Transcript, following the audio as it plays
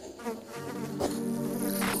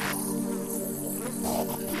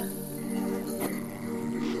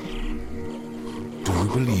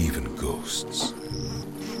believe in ghosts,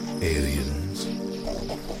 aliens,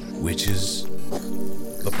 witches,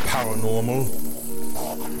 the paranormal?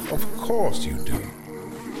 Of course you do.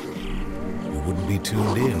 You wouldn't be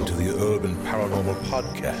tuned in to the Urban Paranormal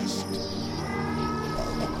Podcast.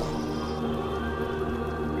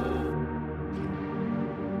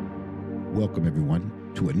 Welcome, everyone,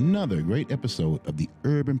 to another great episode of the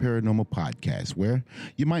Urban Paranormal Podcast, where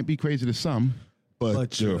you might be crazy to some,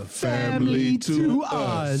 but you're family to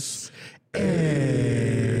us.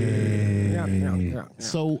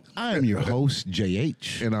 So I'm your host,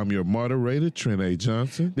 JH. And I'm your moderator, Trent A.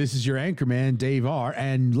 Johnson. This is your anchorman, Dave R.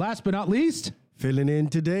 And last but not least, filling in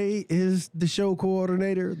today is the show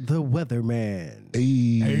coordinator, the Weatherman.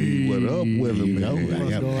 Hey, what up, Weatherman?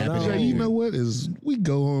 What's going on? Jay, you know what? As we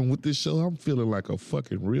go on with this show, I'm feeling like a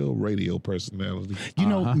fucking real radio personality. You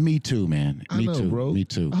know, me too, man. I Me know, too, bro. Me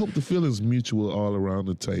too. I hope the feeling's mutual all around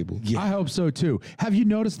the table. I hope so too. Have you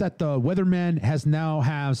noticed that the weatherman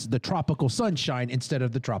has the tropical sunshine instead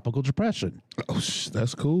of the tropical depression? Oh,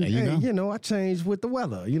 that's cool. There you go. You know, I changed with the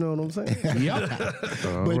weather. You know what I'm saying? Yep.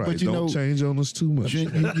 All but right, you don't know- change on us too much. You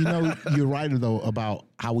know, you're right, though, about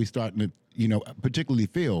how we starting to, particularly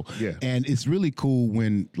feel. Yeah. And it's really cool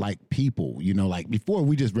when, like, people, like before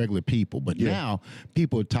we just regular people, but now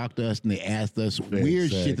people talk to us and they ask us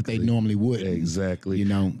weird shit that they normally wouldn't. Exactly.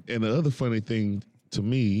 And the other funny thing to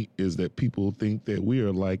me is that people think that we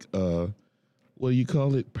are like, what do you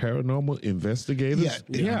call it? Paranormal investigators?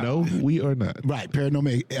 Yeah. No, we are not. Right,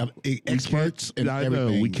 paranormal experts and I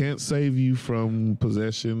everything. know we can't save you from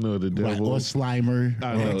possession or the Right, devil or Slimer.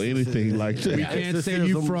 I know anything like that. We can't save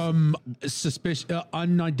you from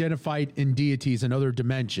unidentified deities and other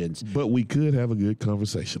dimensions. But we could have a good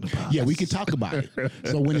conversation about Yeah, it. we can talk about it.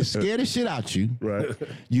 So when it scared the shit out you, Right.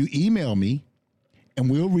 you email me and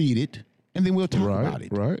we'll read it and then we'll talk Right, about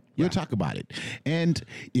it. right. We'll talk about it. And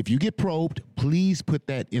if you get probed, please put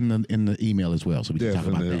that in the email as well so we can talk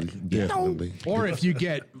about that. Definitely. Or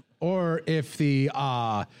if the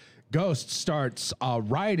ghost starts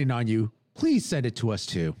rioting on you, please send it to us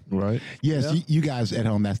too. Right? Yes, you guys at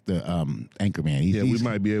home, that's the anchor man. Yeah, we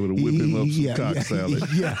might be able to whip him up some cock salad.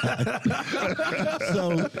 Yeah.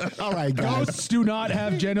 So, all right, guys. Ghosts do not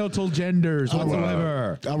have genital genders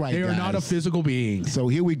whatsoever. All right, they are not a guys. physical being. So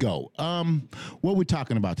here we go. What we're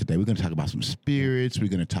talking about today, we're going to talk about some spirits. We're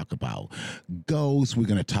going to talk about ghosts. We're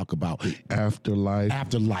going to talk about Afterlife.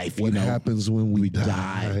 afterlife. What happens when we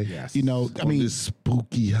die? Yes. I On mean, this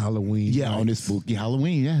spooky Halloween. yeah, night. on this spooky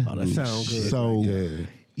Halloween. Yeah. Oh, that sounds good. So,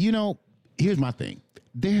 Yeah. here's my thing.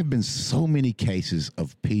 There have been so many cases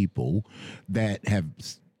of people that have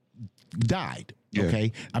died. Yeah.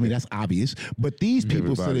 Okay, I mean that's obvious, but these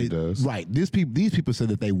people Everybody said does. right. These people said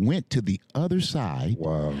that they went to the other side.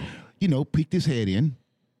 Wow. Peeked his head in,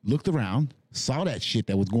 looked around, saw that shit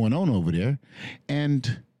that was going on over there,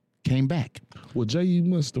 and came back. Well, Jay, you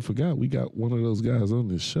must have forgot we got one of those guys on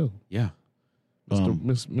this show. Yeah.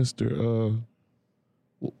 Mr.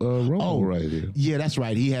 Romo right here. Yeah, that's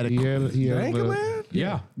right. He had a He had Anchorman?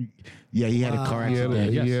 Yeah. yeah, he had a car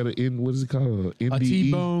accident. Yes. he had what is it called? A NDE?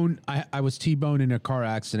 T-bone. I was T-boned in a car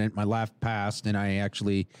accident. My life passed, and I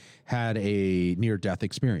actually had a near-death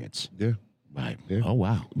experience. Yeah. Right. Yeah. Oh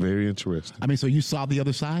wow. Very interesting. I mean, so you saw the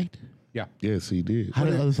other side? Yeah. Yes, he did. How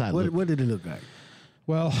did the other side look? What did it look like?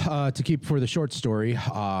 Well, to keep for the short story,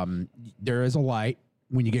 there is a light.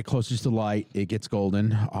 When you get closer to the light, it gets golden.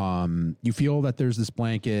 You feel that there's this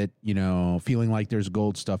blanket, feeling like there's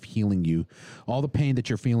gold stuff healing you. All the pain that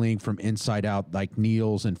you're feeling from inside out, like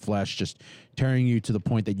needles and flesh, just tearing you to the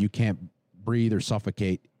point that you can't breathe or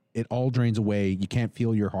suffocate. It all drains away. You can't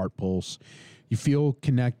feel your heart pulse. You feel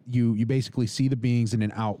you basically see the beings in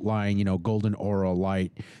an outline, golden aura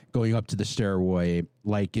light going up to the stairway.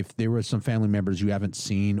 Like if there were some family members you haven't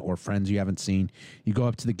seen or friends you haven't seen, you go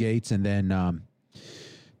up to the gates and then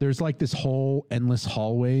there's like this whole endless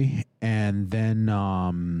hallway. And then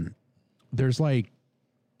there's like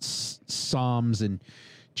psalms and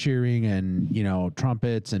cheering and,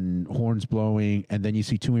 trumpets and horns blowing. And then you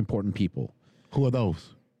see two important people. Who are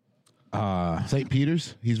those? St.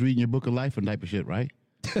 Peter's. He's reading your book of life and type of shit, right?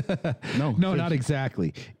 No, Not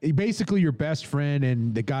exactly. Basically, your best friend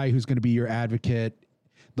and the guy who's going to be your advocate,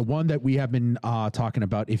 the one that we have been talking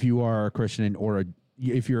about. If you are a Christian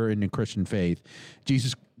if you're in a Christian faith,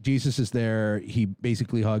 Jesus is there. He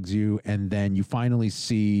basically hugs you, and then you finally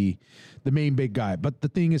see the main big guy. But the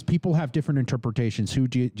thing is, people have different interpretations who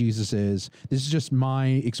Jesus is. This is just my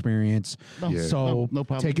experience. So no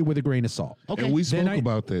problem. take it with a grain of salt. Okay. And we Then spoke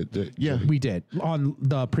about that. Yeah. We did on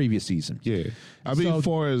the previous season. Yeah. I mean,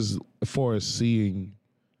 So- far as seeing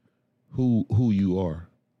who you are,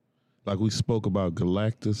 Like we spoke about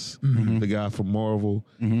Galactus, the guy from Marvel.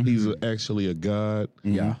 He's actually a god.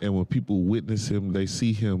 Yeah. And when people witness him, they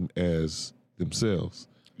see him as themselves.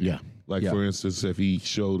 Yeah. Like, for instance, if he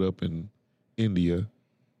showed up in India,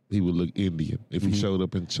 he would look Indian. If he showed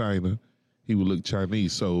up in China, he would look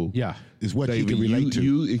Chinese. So Yeah. Is what David, he can relate to.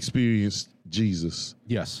 you experienced Jesus.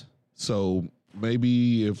 Yes. So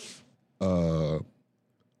maybe if a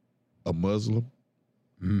Muslim,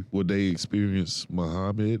 would they experience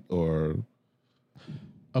Muhammad or?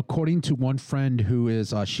 According to one friend who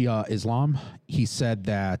is Shia Islam, he said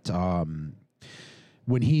that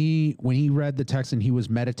when he read the text and he was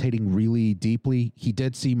meditating really deeply, he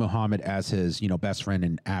did see Muhammad as his best friend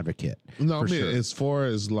and advocate. No, I for mean, sure. as far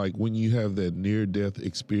as like when you have that near death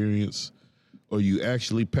experience or you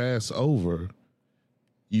actually pass over,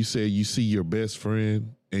 you say you see your best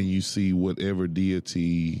friend and you see whatever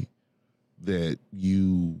deity that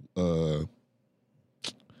you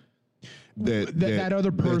that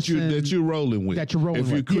other person that you're rolling with. that you're rolling if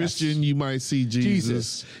you're with, yes. Christian, you might see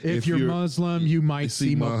Jesus. If you're Muslim, you might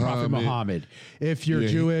see Prophet Muhammad. If you're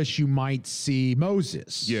Jewish, you might see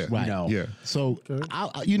Moses. Yeah. You know? Yeah. So,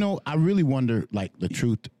 I really wonder, like, the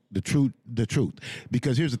truth,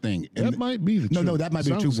 because here's the thing. That might be the truth. No, that might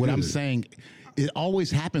be the Sounds truth. What I'm good. saying, it always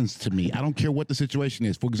happens to me. I don't care what the situation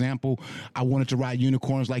is. For example, I wanted to ride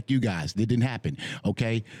unicorns like you guys. It didn't happen.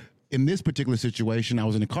 Okay. In this particular situation, I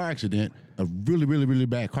was in a car accident, a really, really, really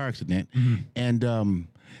bad car accident. And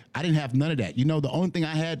I didn't have none of that. The only thing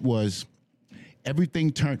I had was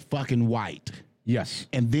everything turned fucking white. Yes.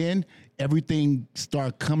 And then everything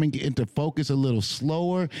started coming into focus a little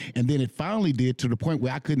slower. And then it finally did, to the point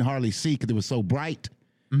where I couldn't hardly see because it was so bright.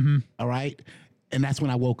 All right. And that's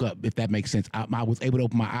when I woke up, if that makes sense. I was able to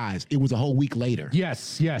open my eyes. It was a whole week later.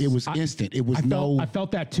 Yes. It was instant. It was I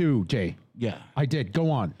felt that too, Jay. Yeah. I did. Go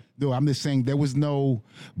on. No, I'm just saying there was no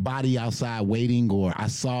body outside waiting or I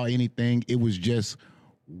saw anything. It was just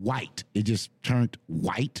white. It just turned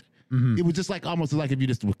white. It was just like almost like if you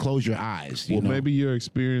just would close your eyes. Well, you know? maybe your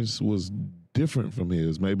experience was different from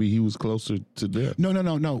his. Maybe he was closer to death. No.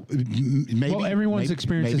 Maybe. Well, everyone's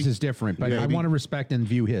experiences is different, but I want to respect and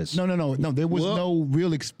view his. No. There was no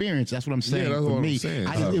real experience. That's what I'm saying. that's for what I'm me, saying.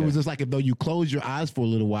 It was just like if though you closed your eyes for a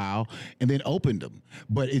little while and then opened them,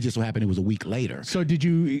 but it just so happened it was a week later. So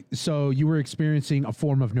you were experiencing a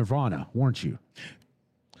form of nirvana, weren't you?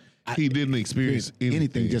 He didn't experience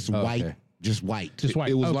anything. Just Okay. white. Just white. Just white.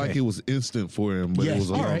 It was Okay. like it was instant for him, but it was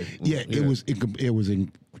a all long, right. Yeah, it was. It was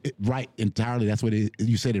right entirely. That's what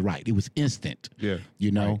you said it right. It was instant. Yeah.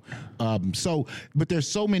 But there's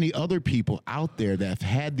so many other people out there that have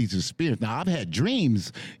had these experiences. Now I've had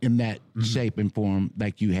dreams in that shape and form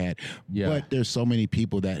like you had. Yeah. But there's so many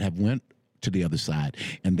people that have went to the other side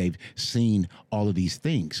and they've seen all of these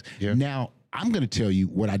things. Yeah. Now I'm going to tell you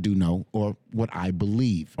what I do know or what I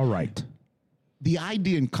believe. All right. The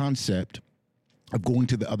idea and concept of going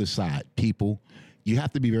to the other side, people, you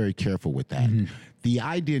have to be very careful with that. The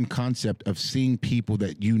idea and concept of seeing people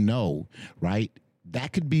that right,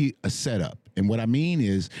 that could be a setup. And what I mean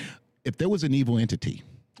is, if there was an evil entity,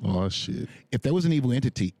 oh shit. if there was an evil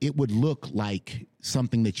entity, it would look like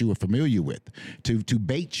something that you were familiar with to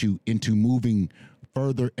bait you into moving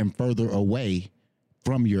further and further away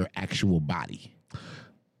from your actual body.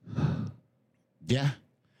 Yeah.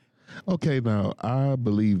 Okay, now I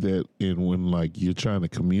believe that when like you're trying to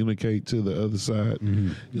communicate to the other side,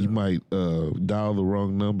 you might dial the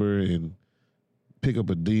wrong number and pick up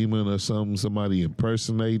a demon or somebody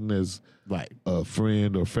impersonating as Right. a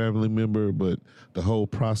friend or family member, but the whole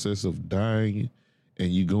process of dying and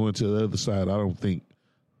you going to the other side, I don't think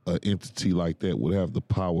an entity like that would have the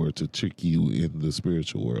power to trick you in the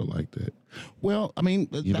spiritual world like that. Well, I mean,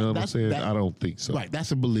 You know what I'm saying? I don't think so. Right,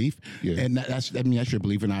 that's a belief, Yeah. and that's your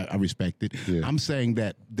belief, and I respect it. Yeah. I'm saying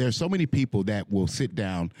that there's so many people that will sit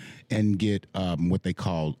down and get what they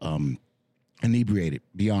call inebriated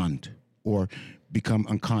beyond or become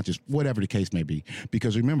unconscious, whatever the case may be.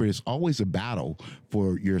 Because remember, it's always a battle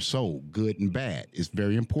for your soul, good and bad. It's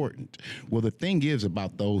very important. Well, the thing is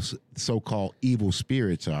about those so-called evil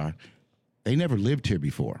spirits they never lived here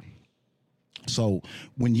before. So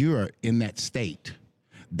when you're in that state,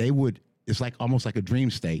 it's like almost like a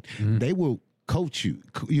dream state. They will coach you,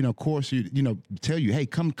 course you, tell you, hey,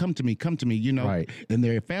 come to me, Right. and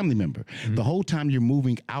they're a family member. The whole time you're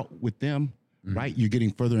moving out with them, right, you're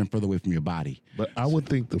getting further and further away from your body. But I would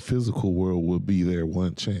think the physical world would be there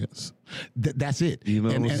one chance. That's it. You know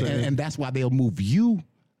and, what I'm saying? And that's why they'll move you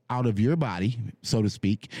out of your body, so to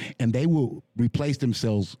speak, and they will replace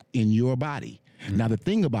themselves in your body. Now, the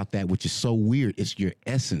thing about that, which is so weird, is your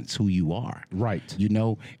essence, who you are. Right. You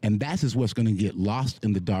know, and that is what's going to get lost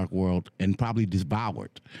in the dark world and probably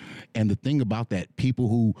devoured. And the thing about that, people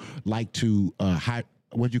who like to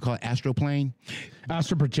what do you call it, astroplane?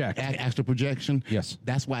 Astral project. Astral projection. Yes.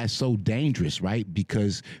 That's why it's so dangerous, right?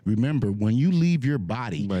 Because remember, when you leave your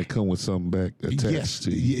body, You might come with something back attached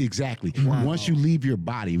to you. exactly. Once you leave your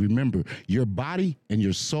body, remember, your body and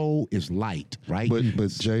your soul is light, right? But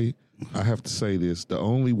Jay, I have to say this: the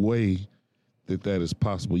only way that is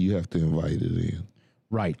possible, you have to invite it in.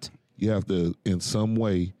 Right. You have to, in some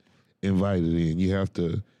way, invite it in. You have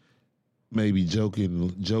to maybe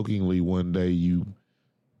jokingly one day you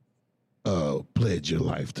pledge your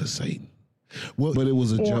life to Satan. Well, But it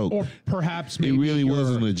was a joke. Or perhaps It maybe really you're-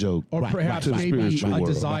 wasn't a joke. Or perhaps to the maybe spiritual a world.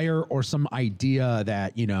 desire or some idea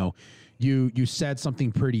that, you said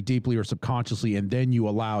something pretty deeply or subconsciously, and then you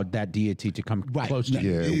allowed that deity to come Right. close to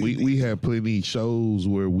you. Yeah, we have plenty shows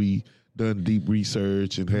where we done deep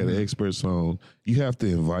research and had Mm-hmm. experts on. You have to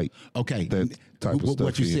invite okay, that type of stuff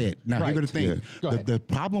what you in. said. Now, Right. here's the thing. Yeah. Go ahead. The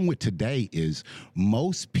problem with today is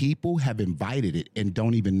most people have invited it and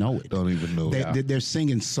don't even know it. Don't even know it. They're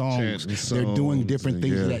singing songs. Chanting They're doing songs different and-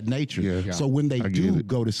 things of yeah. that nature. Yeah. So when they I get do it.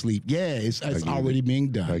 go to sleep, it's get already it. being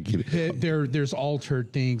done. I get it. There's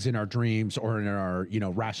altered things in our dreams or in our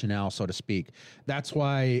rationale, so to speak. That's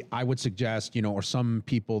why I would suggest or some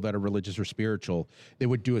people that are religious or spiritual, they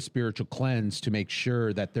would do a spiritual cleanse to make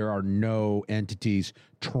sure that there are no entities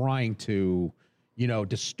trying to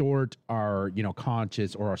distort our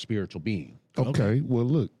conscious or our spiritual being. Okay, well,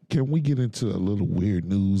 look, can we get into a little weird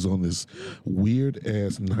news on this weird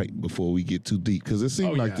ass night before we get too deep? Because it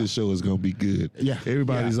seems like this show is going to be good. Yeah.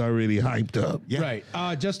 Everybody's already hyped up. Yeah.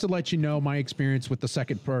 Right. Just to let you know, my experience with the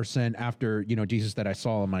second person after Jesus that I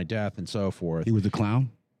saw in my death and so forth. He was a clown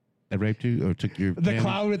that raped you or took your The family?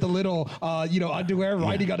 clown with the little, underwear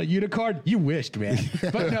riding on a unicorn. You wished, man.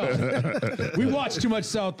 But no, we watched too much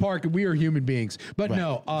South Park and we are human beings. But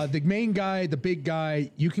no, the main guy, the big guy,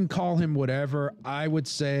 you can call him whatever. I would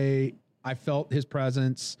say I felt his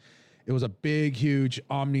presence. It was a big, huge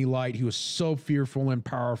omni light. He was so fearful and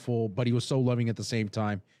powerful, but he was so loving at the same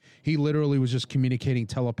time. He literally was just communicating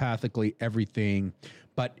telepathically everything.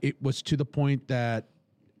 But it was to the point that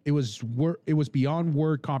it was beyond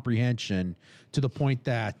word comprehension, to the point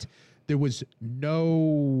that there was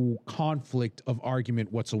no conflict of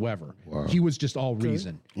argument whatsoever. He was just all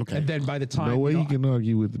reason. Okay. And then by the time No way you can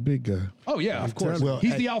argue with the big guy. oh yeah, of course. Well,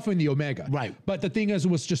 He's the alpha and the omega. Right. But the thing is, it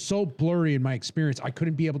was just so blurry in my experience. I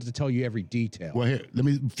couldn't be able to tell you every detail. Well, here, let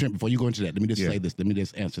me, before you go into that, let me just Yeah. say this. Let me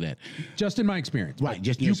just answer that. Just in my experience. Right, But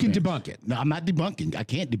just you your can experience. debunk it. No, I'm not debunking. I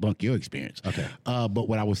can't debunk your experience. Okay. But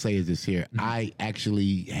what I will say is this here. I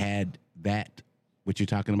actually had that, what you're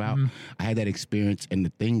talking about. I had that experience, and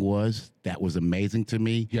the thing was, that was amazing to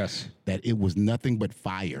me. Yes. That it was nothing but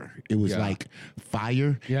fire. It was Yeah. like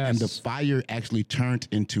fire. Yes. And the fire actually turned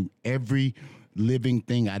into every living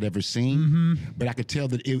thing I'd ever seen. But I could tell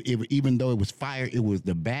that even though it was fire, it was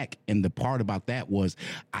the back. And the part about that was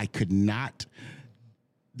I could not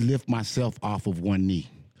lift myself off of one knee.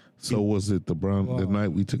 So was it the night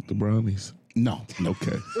we took the brownies? No.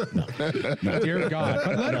 Okay. Dear God.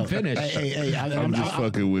 But let him finish. Hey, I'm just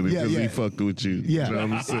fucking with it yeah, because yeah. he fucked with you. Yeah. You know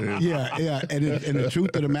what I'm saying? Yeah. And the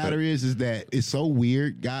truth of the matter is that it's so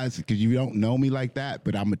weird, guys, because you don't know me like that.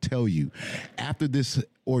 But I'm gonna tell you, after this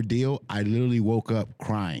ordeal, I literally woke up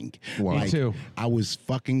crying. Wow. Me too. I was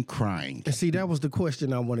fucking crying. And see, that was the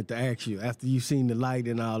question I wanted to ask you. After you seen the light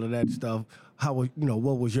and all of that stuff, how was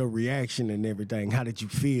what was your reaction and everything? How did you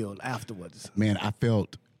feel afterwards? Man, I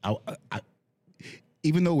felt I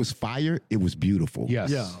even though it was fire, it was beautiful. Yes.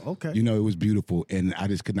 Yeah, okay. You know, it was beautiful, and I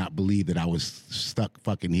just could not believe that I was stuck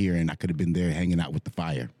fucking here, and I could have been there hanging out with the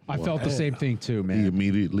fire. I felt the same thing too, He man.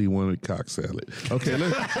 immediately wanted cock salad. Okay,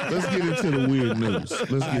 let's get into the weird news. Let's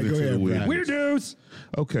get right, into go the ahead, weird Brian. news. Weird news.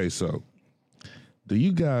 Okay, so do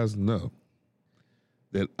you guys know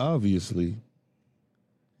that obviously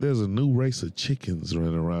there's a new race of chickens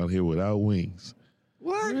running around here without wings?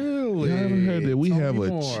 What? Really? You haven't heard that we Tell have me a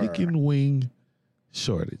more. chicken wing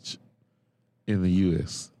shortage in the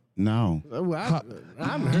U.S. No. Well, I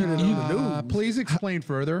haven't heard it on the news. Please explain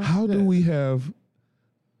further. How do we have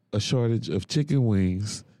a shortage of chicken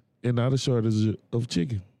wings and not a shortage of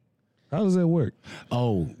chicken? How does that work?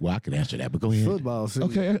 Oh, well, I could answer that, but go ahead. Football season.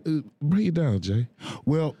 Okay, break it down, Jay.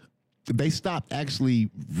 Well, they stopped actually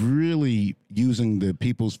really using the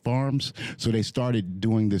people's farms. So they started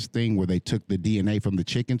doing this thing where they took the DNA from the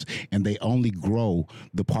chickens and they only grow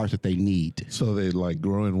the parts that they need. So they like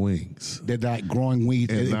growing wings. They're like growing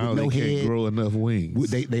weeds. And now they can't grow enough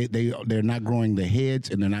wings. They're not growing the heads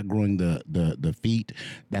and they're not growing the feet.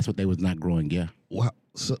 That's what they was not growing. Yeah. Wow.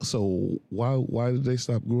 So why did they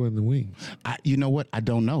stop growing the wings? You know what? I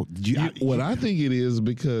don't know. What I think it is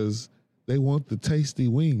because they want the tasty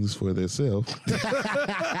wings for themselves,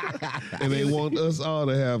 and they want us all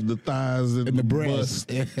to have the thighs and the breast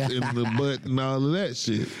bust and the butt and all of that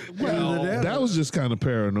shit. Well, that was just kind of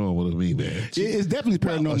paranormal to me, man. It's definitely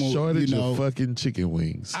paranormal. A shortage you know. of fucking chicken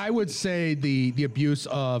wings. I would say the abuse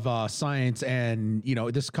of science, and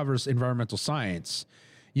this covers environmental science.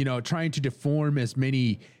 Trying to deform as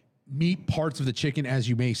many meat parts of the chicken as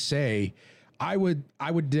you may say. I would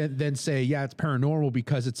then say, yeah, it's paranormal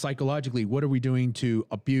because it's psychologically. What are we doing to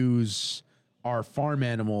abuse our farm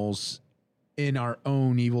animals in our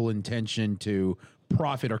own evil intention to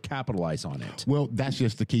profit or capitalize on it? Well, that's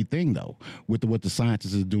just the key thing, though. With what the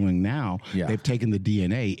scientists are doing now, Yeah. they've taken the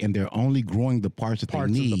DNA and they're only growing the parts that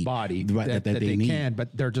Parts they need, of the body right, that they need. can,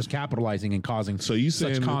 but they're just capitalizing and causing So you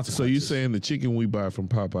such saying consequences. the chicken we buy from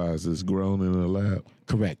Popeyes is grown in a lab?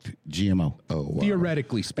 Correct. GMO. Oh, wow.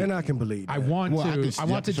 Theoretically speaking, And I can believe that. I want Well, I to can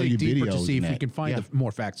show dig you deeper to videos see and if we that. can find Yeah.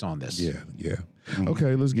 more facts on this. Yeah.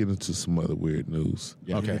 Okay, let's get into some other weird news.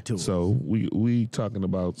 Yeah. Okay. Get to it. So we talking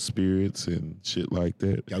about spirits and shit like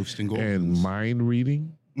that, Ghosts and goblins. and mind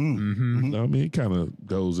reading. I mean, it kind of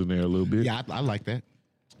goes in there a little bit. Yeah, I like that.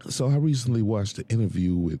 So I recently watched an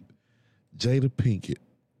interview with Jada Pinkett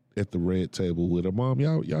at the Red Table with her mom.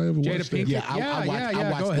 Y'all ever Jada watched that? Pinkett? Yeah, I Yeah,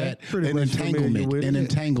 watched go ahead. that. Pretty An much familiar entanglement. with An it.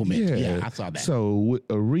 entanglement. Yeah, I saw that. So with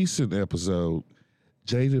a recent episode,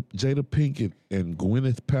 Jada Pinkett and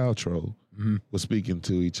Gwyneth Paltrow were speaking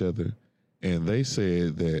to each other, and they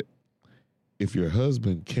said that if your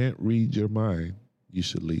husband can't read your mind, you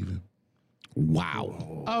should leave him.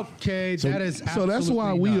 Wow. Okay, that is So that's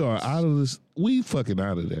why we absolutely are nuts. out of this. We fucking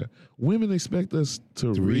out of there. Women expect us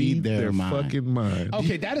to read their mind. fucking mind.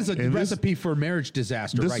 Okay, that is a And this- recipe for marriage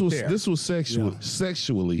disaster This right was there. this was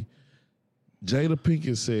sexually. Jada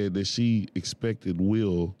Pinkett said that she expected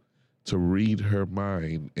Will to read her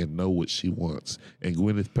mind and know what she wants, and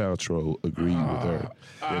Gwyneth Paltrow agreed with her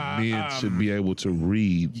that men should be able to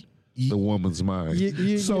read the woman's mind.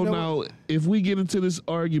 So you know now, if we get into this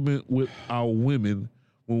argument with our women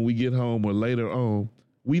when we get home or later on,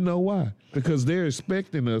 we know why, because they're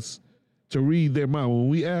expecting us to read their mind. When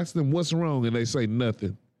we ask them what's wrong and they say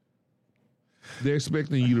nothing, they're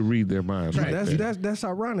expecting you to read their mind. Right. Like that. That's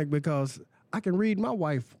ironic because I can read my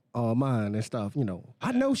wife mind and stuff.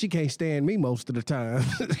 I know she can't stand me most of the time.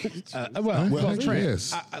 Well, Trent,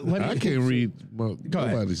 yes. let me- I can't read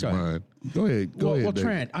nobody's Go ahead. mind. Go ahead. Go ahead. Well, Dave.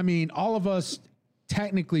 Trent, I mean, all of us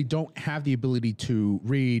technically don't have the ability to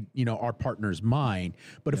read, our partner's mind.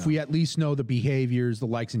 But if we at least know the behaviors, the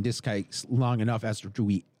likes and dislikes long enough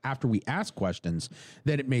after we ask questions,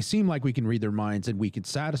 then it may seem like we can read their minds and we can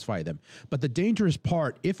satisfy them. But the dangerous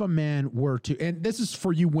part, if a man were to, and this is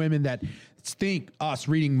for you women that think us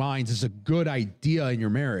reading minds is a good idea in your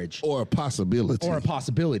marriage Or a possibility. or a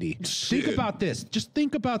possibility. Think about this. Just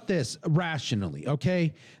think about this rationally,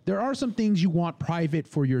 okay? There are some things you want private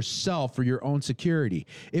for yourself, for your own security.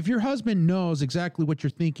 If your husband knows exactly what you're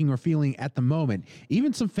thinking or feeling at the moment,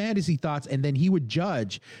 even some fantasy thoughts, and then he would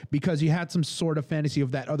judge because you had some sort of fantasy of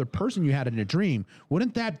that other person you had in a dream,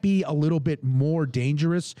 wouldn't that be a little bit more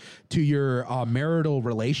dangerous to your marital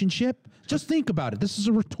relationship? Just think about it. This is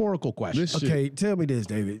a rhetorical question. This shit- Okay, tell me this,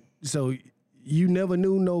 David. So you never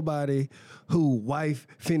knew nobody who wife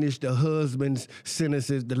finished the husband's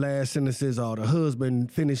sentences, the last sentences, or the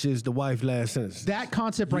husband finishes the wife's last sentence. That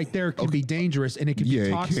concept right there can be dangerous, and it can yeah, be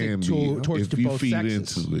it toxic can be. towards If to you both feed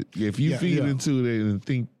sexes. into it. If you feed yeah. into it and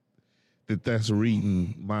think that that's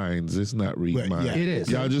reading minds, it's not reading Well, minds. yeah. It is.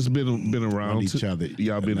 Y'all just been around each other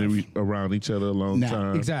Y'all been around each other a long Now,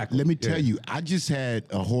 time. Exactly. Let me tell you, I just had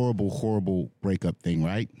a horrible breakup thing,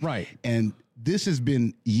 right? Right. And this has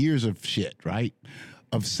been years of shit, right?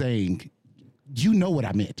 Of saying, you know what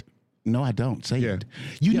I meant. No, I don't. Say Yeah. it.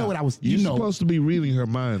 You know what I was. You're You know, supposed to be reading her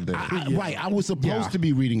mind then. right? I was supposed Yeah. to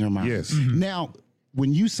be reading her mind. Yes. Now,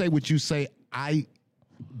 when you say what you say, I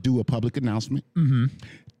do a public announcement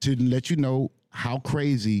to let you know how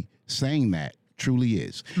crazy saying that truly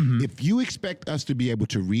is. If you expect us to be able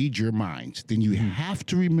to read your minds, then you have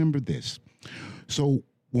to remember this. So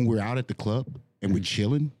when we're out at the club and we're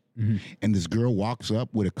chilling, and this girl walks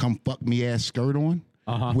up with a "come fuck me" ass skirt on,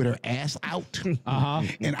 with her ass out,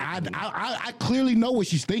 and I clearly know what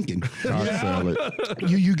she's thinking. Salad.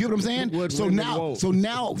 You get what I'm saying? What So women now,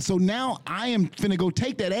 want. so now I am finna go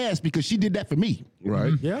take that ass because she did that for me.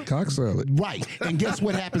 Right? Yeah. Cock salad. Right. And guess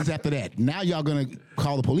what happens after that? Now y'all gonna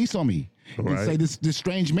call the police on me and Right. say this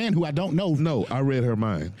strange man who I don't know. No, I read her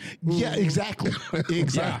mind. Yeah, exactly.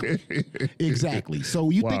 Exactly. So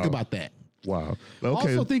you think Wow. about that. Wow. Okay.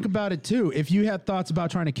 Also think about it too. If you had thoughts about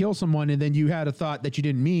trying to kill someone and then you had a thought that you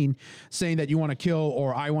didn't mean, saying that you want to kill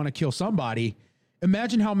or I want to kill somebody,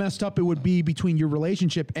 imagine how messed up it would be between your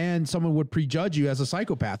relationship and someone would prejudge you as a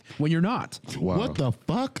psychopath when you're not. Wow. What the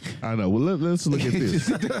fuck? I know. Well, let's look at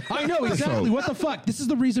this. I know exactly. What the fuck? This is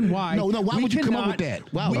the reason why. No, why we would you come up cannot- with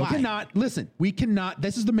that? Why? We Why? cannot listen. We cannot.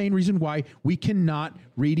 This is the main reason why we cannot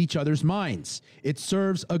read each other's minds. It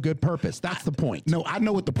serves a good purpose. That's the point. No, I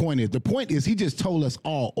know what the point is. The point is he just told us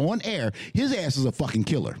all on air his ass is a fucking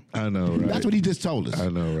killer. I know, right? That's what he just told us. I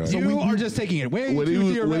know, right? So You we are just taking it way What too he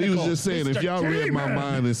was theoretical. just saying, if Mr. y'all read my Tamer.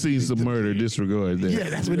 mind and seen some murder, disregard that. Yeah,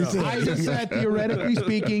 that's what he said. I just said, theoretically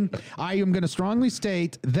speaking, I am going to strongly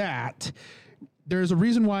state that there's a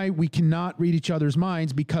reason why we cannot read each other's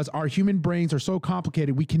minds because our human brains are so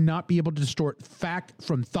complicated. We cannot be able to distort fact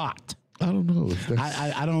from thought. I don't know. If that's,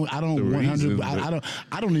 I don't the 100 reason,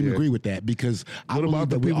 I don't even yeah. agree with that because I What believe about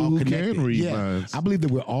the that we're people all who can connected. read Yeah, minds? I believe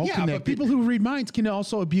that we're all Yeah, connected. but people who read minds can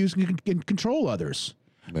also abuse and control others.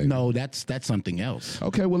 maybe. No, that's something else.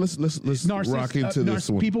 Okay, well let's rock into this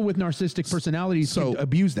one. People with narcissistic personalities So- can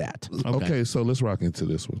abuse that. Okay, so let's rock into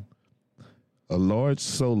this one. A large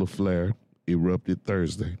solar flare erupted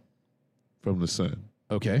Thursday from the sun,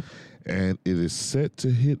 Okay. and it is set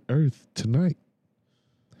to hit Earth tonight.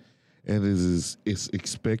 And it's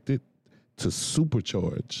expected to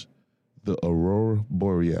supercharge the aurora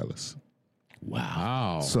borealis.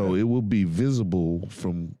 Wow. So it will be visible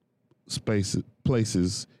from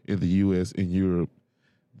places in the U.S. and Europe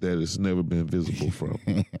that it's never been visible from.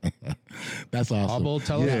 That's awesome. Hubble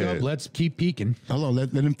telescope. Yeah. Let's keep peeking. Hold on,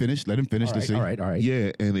 let him finish. Let him finish All to right. see. All right. All right.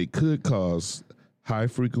 Yeah, and it could cause high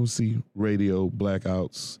frequency radio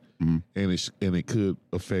blackouts, and it could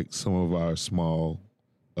affect some of our small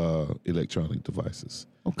electronic devices.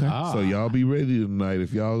 Okay. Ah. So y'all be ready tonight.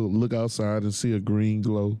 If y'all look outside and see a green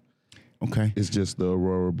glow, Okay. it's just the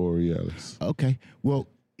aurora borealis. Okay. Well,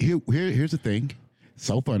 here's the thing.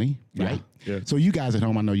 So funny, right? Yeah. So you guys at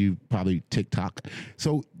home, I know you probably TikTok.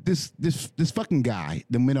 So this fucking guy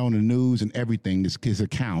that went on the news and everything, his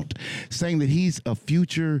account, saying that he's a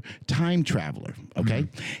future time traveler. Okay.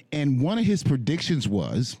 And one of his predictions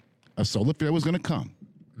was a solar flare was going to come,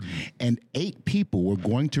 and 8 people were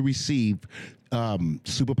going to receive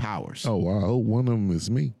superpowers. Oh wow! I hope one of them is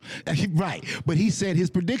me. Right. But he said his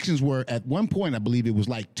predictions were at one point, I believe it was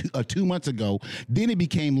like 2 months ago. Then it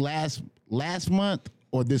became last month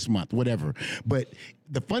or this month, whatever. But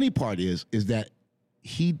the funny part is that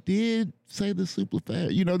he did say the super flare,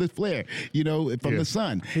 the flare, from the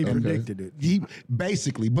sun. He predicted it. He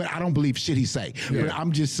basically, but I don't believe shit he say. But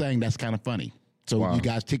I'm just saying that's kind of funny. So Wow. you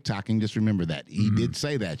guys TikToking, just remember that. He did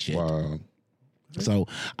say that shit. Wow. So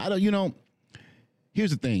I don't,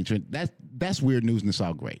 here's the thing, Trent. That's weird news and it's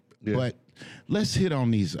all great. Yeah. But let's hit on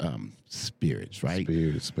these spirits, right?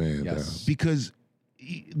 Spirits, man. Yes. Because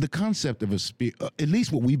the concept of a spirit, at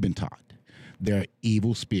least what we've been taught, they're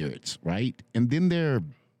evil spirits, right? And then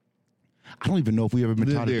I don't even know if we ever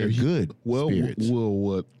been taught that they're good Well, spirits.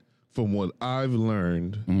 from what I've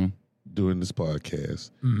learned doing this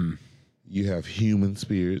podcast, you have human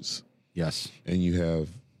spirits Yes. and you have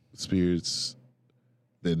spirits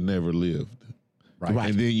that never lived. Right.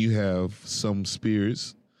 And then you have some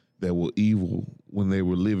spirits that were evil when they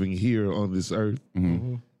were living here on this earth,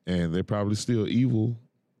 and they're probably still evil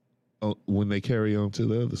when they carry on to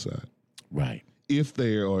the other side. Right. If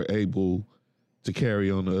they are able to carry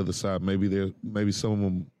on the other side, maybe some of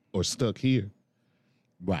them are stuck here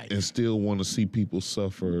Right. and still want to see people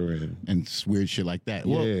suffer and And weird shit like that.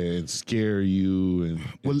 Well, and scare you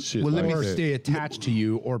and shit well, let like me Or that. stay attached to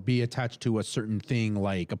you or be attached to a certain thing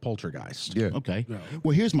like a poltergeist. Yeah. okay.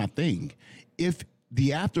 Well, here's my thing. If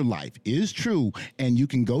the afterlife is true and you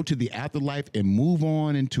can go to the afterlife and move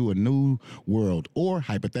on into a new world, or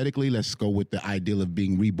hypothetically, let's go with the ideal of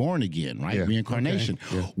being reborn again, right? Yeah. Reincarnation.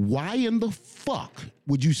 Why in the fuck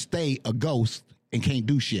would you stay a ghost and can't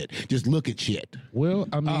do shit? Just look at shit. Well,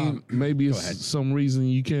 I mean, maybe it's some reason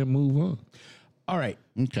you can't move on. All right.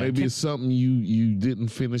 Okay. Maybe it's something you didn't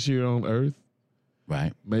finish here on Earth.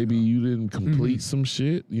 Right. Maybe you didn't complete some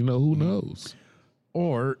shit. Who knows?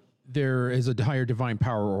 Or there is a higher divine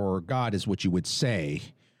power, or God is what you would say,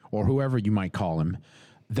 or whoever you might call him,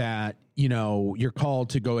 that, you know, you're called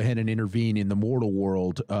to go ahead and intervene in the mortal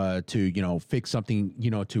world to, you know, fix something,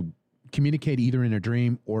 you know, to communicate either in a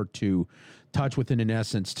dream or to touch within an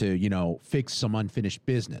essence to, you know, fix some unfinished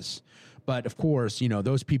business. But of course, you know,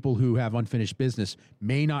 those people who have unfinished business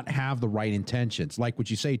may not have the right intentions. Like what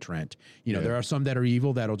you say, Trent, you know, there are some that are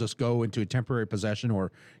evil that'll just go into a temporary possession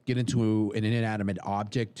or get into an inanimate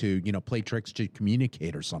object to, you know, play tricks to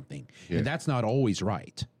communicate or something. Yeah. And that's not always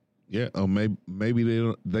right. Yeah, or maybe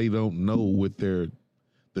they don't know what the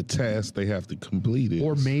task they have to complete is.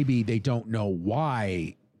 Or maybe they don't know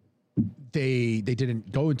why they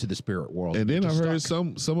didn't go into the spirit world. And then They're I've just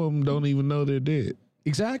heard stuck. some of them don't even know they're dead.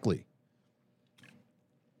 Exactly.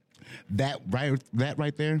 That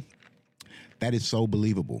right there, that is so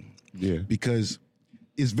believable. Yeah. Because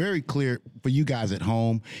it's very clear for you guys at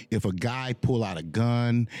home, if a guy pull out a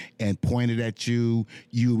gun and pointed at you,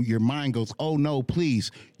 your mind goes, oh no,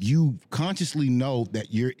 please. You consciously know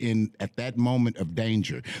that you're at that moment of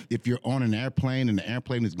danger. If you're on an airplane and the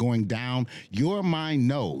airplane is going down, your mind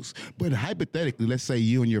knows. But hypothetically, let's say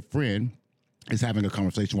you and your friend is having a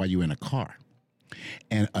conversation while you're in a car,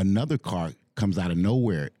 and another car comes out of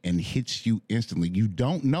nowhere and hits you instantly. You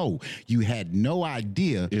don't know. You had no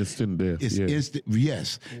idea. Instant death. It's instant.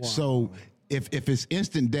 Yes. Wow. So if it's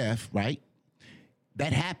instant death, right?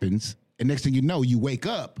 That happens, and next thing you know, you wake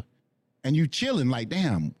up and you're chilling like,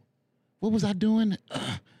 damn, what was I doing?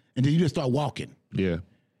 And then you just start walking. Yeah.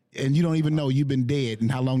 And you don't even know you've been dead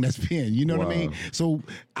and how long that's been. You know what I mean? Wow. So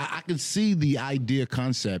I can see the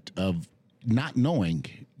concept of not knowing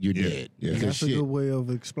you're dead. Yeah. Because That's a good way of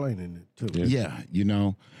explaining it, too. Yeah, you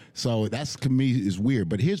know. So that's, to me, is weird.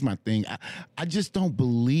 But here's my thing. I just don't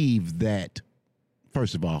believe that,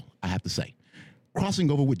 first of all, I have to say, crossing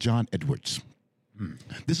over with John Edwards.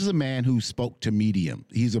 This is a man who spoke to medium.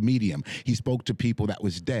 He's a medium. He spoke to people that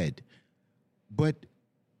was dead. But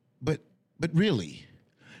really,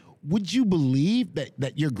 would you believe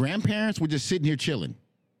that your grandparents were just sitting here chilling?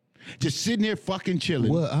 Just sitting there fucking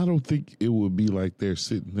chilling. Well, I don't think it would be like they're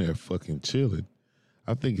sitting there fucking chilling.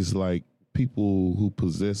 I think it's like people who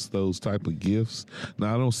possess those type of gifts.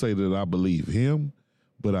 Now, I don't say that I believe him,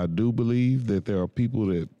 but I do believe that there are people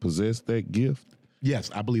that possess that gift.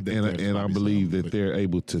 Yes, I believe that. And I believe that they're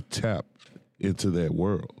able to tap into that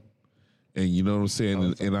world. And you know what I'm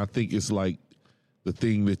saying? And I think it's like the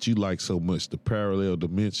thing that you like so much, the parallel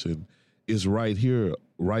dimension, is right here,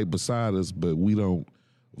 right beside us, but we don't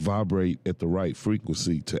vibrate at the right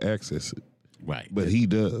frequency to access it. Right. But he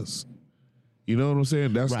does. You know what I'm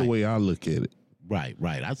saying? That's the way I look at it. Right.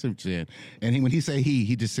 I see what you're saying. And when he say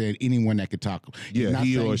he just said anyone that could talk. He's Yeah, not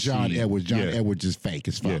he saying or John she. Edwards. John Yeah. Edwards is fake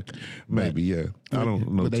as fuck. Yeah, maybe, yeah. I don't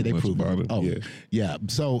know but too they much prove about it. Oh, Yeah. yeah.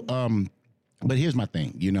 So, but here's my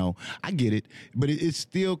thing. You know, I get it, but it's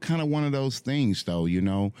still kind of one of those things, though. You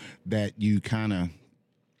know, that you kind of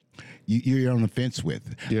you're on the fence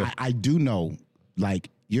with. Yeah. I do know, like.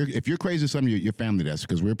 If you're crazy, some of your family does,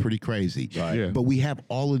 because we're pretty crazy. Right. Yeah. But we have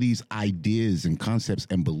all of these ideas and concepts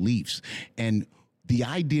and beliefs. And the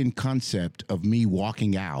idea and concept of me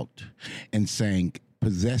walking out and saying,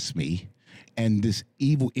 possess me, and this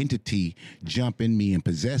evil entity jump in me and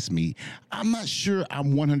possess me, I'm not sure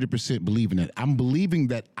I'm 100% believing it. I'm believing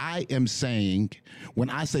that I am saying, when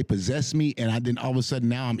I say possess me, and then all of a sudden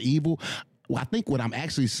now I'm evil, I think what I'm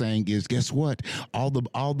actually saying is, guess what? All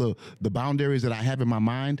the boundaries that I have in my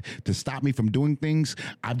mind to stop me from doing things,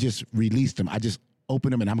 I've just released them. I just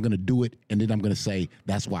open them, and I'm going to do it, and then I'm going to say,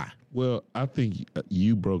 that's why. Well, I think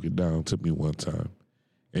you broke it down to me one time,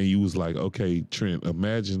 and you was like, okay, Trent,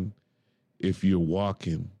 imagine if you're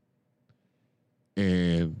walking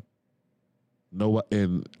and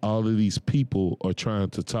all of these people are trying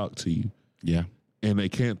to talk to you. Yeah. And they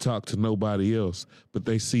can't talk to nobody else, but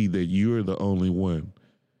they see that you're the only one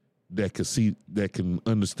that can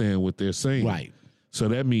understand what they're saying. Right. So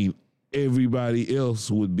that means everybody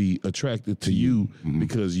else would be attracted to you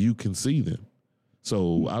because you can see them.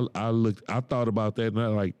 So I thought about that, and I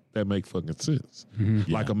like that make fucking sense.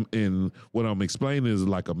 Like and what I'm explaining is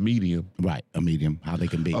like a medium. Right. A medium, how they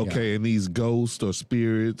can be. Okay, and these ghosts or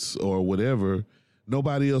spirits or whatever,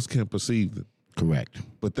 nobody else can perceive them. Correct.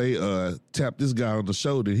 But they tap this guy on the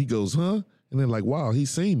shoulder. He goes, huh? And they're like, wow, he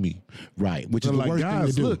seen me. Right. Which is They're the like, worst guys,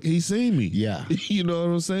 thing to do. look, he seen me. Yeah. You know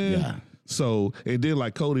what I'm saying? Yeah. So, and then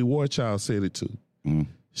like Cody Warchild said it too.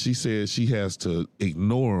 She said she has to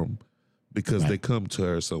ignore them because they come to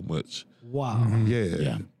her so much. Wow.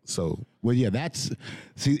 Yeah. So, Well, yeah,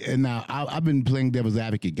 see, and now I've been playing devil's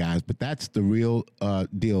advocate, guys, but that's the real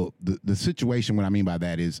deal. The situation, what I mean by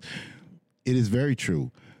that is, it is very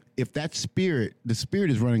true. if that spirit, the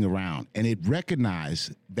spirit is running around, and it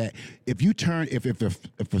recognizes that if you turn, if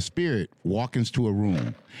a spirit walks into a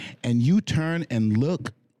room, and you turn and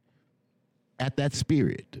look at that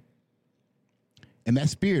spirit, and that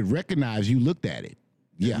spirit recognizes you looked at it,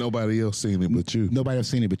 yeah, Nobody else seen it but you. nobody else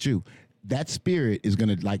seen it but you. That spirit is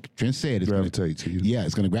gonna, like Trent said, it's Gravitate to you. Yeah,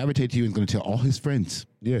 it's gonna gravitate to you. And it's gonna tell all his friends.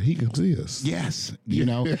 Yeah, he can see us. Yes,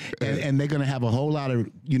 and they're gonna have a whole lot of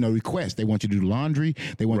requests. They want you to do laundry.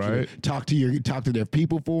 They want you Right. to talk to their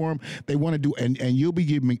people for them. They want to do, and you'll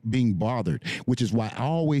be being bothered, which is why I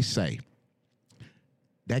always say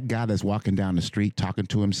that guy that's walking down the street talking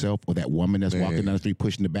to himself, or that woman that's walking down the street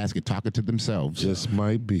pushing the basket talking to themselves, Just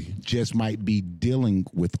might be dealing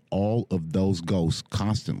with all of those ghosts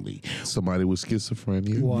constantly. somebody with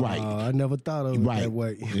schizophrenia. Wow, Right. I never thought of it Right. that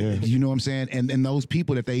way. Yeah. You know what I'm saying? And those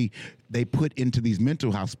people that they put into these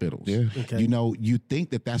mental hospitals. Yeah. Okay. You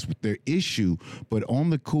think that that's what their issue, but on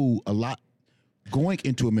the cool, a lot going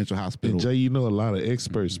into a mental hospital. And Jay, a lot of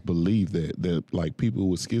experts believe that like people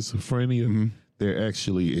with schizophrenia, they're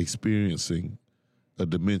actually experiencing a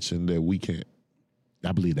dimension that we can't.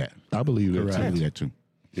 I believe that. I believe that I too. believe that too.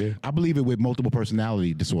 Yeah, I believe it with multiple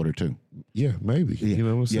personality disorder too. yeah, maybe. You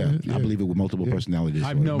know what I'm saying? I believe it with multiple personality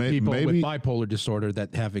disorder. I've known people with maybe- bipolar disorder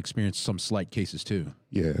that have experienced some slight cases too.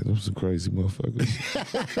 Yeah, those some crazy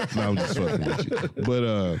motherfuckers. No, I'm just fucking with you.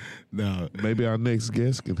 But No. maybe our next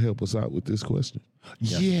guest can help us out with this question.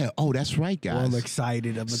 Yeah. Oh, that's right, Well, guys. I'm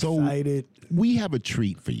excited. I'm So- excited. We have a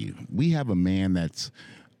treat for you. We have a man that's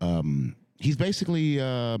he's basically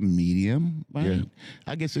a medium, right? Yeah.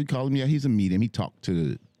 I guess we'd call him, he's a medium. He talks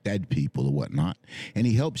to dead people or whatnot. And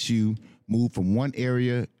he helps you move from one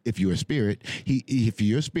area. If you're a spirit, he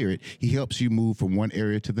helps you move from one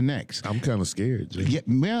area to the next. I'm kind of scared, Jay. Yeah,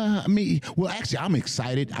 well, actually, I'm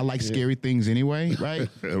excited. I like scary things anyway, right?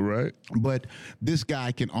 Right? But this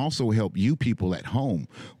guy can also help you people at home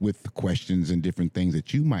with questions and different things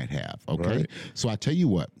that you might have. Okay. Right. So I tell you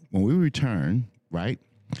what, when we return, right,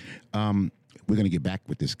 we're going to get back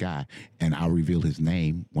with this guy and I'll reveal his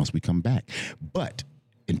name once we come back. But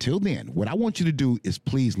until then, what I want you to do is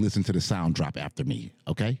please listen to the sound drop after me.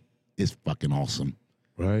 Okay. It's fucking awesome.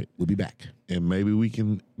 Right? We'll be back. And maybe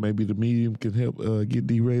the medium can help get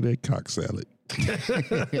D-Ray that cock salad.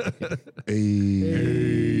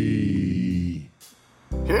 Hey.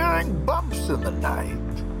 Hearing bumps in the night.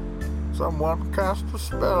 Someone cast a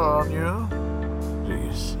spell on you. Do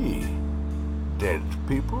you see dead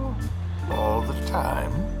people all the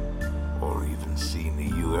time? Or even seen a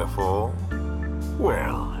UFO?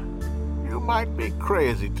 Well, you might be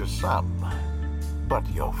crazy to some, but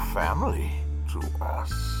your family to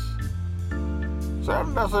us.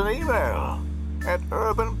 Send us an email at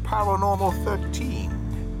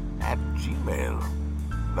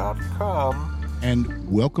urbanparanormal13@gmail.com.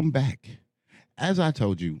 And welcome back. As I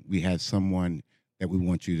told you, we had someone that we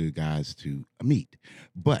want you guys to meet.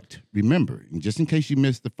 But remember, just in case you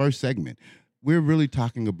missed the first segment, we're really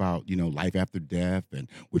talking about, life after death, and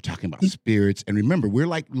we're talking about spirits. And remember, we're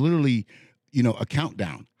like literally, a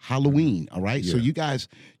countdown, Halloween. All right. So you guys,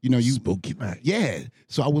 you Spooky night. Yeah.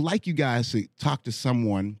 So I would like you guys to talk to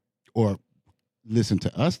someone or listen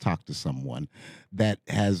to us talk to someone that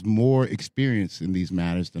has more experience in these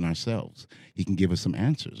matters than ourselves. He can give us some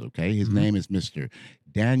answers. Okay. His name is Mr.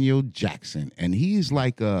 Daniel Jackson. And he's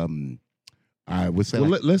like, what's that? Well,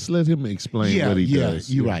 let's let him explain what he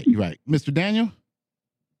does. You're right. You're right. Mr. Daniel?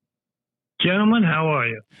 Gentlemen, how are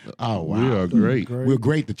you? Oh, wow. We are great. We're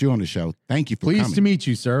great that you're on the show. Thank you for Pleased coming. to meet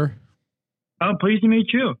you, sir. Oh, pleased to meet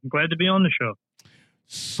you. I'm glad to be on the show.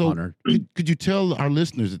 So Honored. could you tell our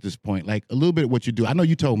listeners at this point, like a little bit what you do? I know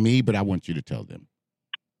you told me, but I want you to tell them.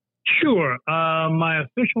 Sure. My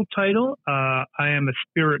official title, I am a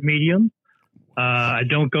spirit medium. I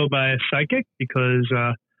don't go by a psychic because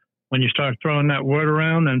when you start throwing that word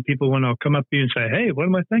around, then people want to come up to you and say, "Hey, what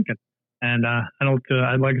am I thinking?" And I don't.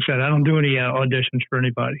 Like I said, I don't do any auditions for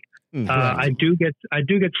anybody. I do get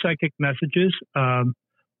psychic messages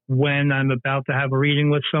when I'm about to have a reading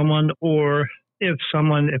with someone, or if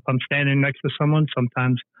I'm standing next to someone.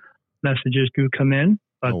 Sometimes messages do come in,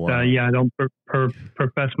 but I don't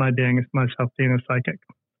profess myself being a psychic.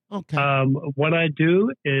 Okay. What I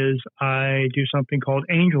do is I do something called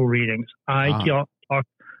angel readings. I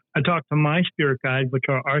talk to my spirit guides, which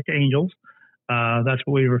are archangels. That's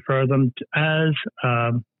what we refer them to as.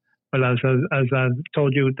 But as I've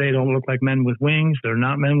told you, they don't look like men with wings. They're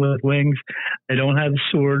not men with wings. They don't have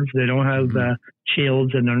swords. They don't have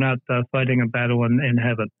shields, and they're not fighting a battle in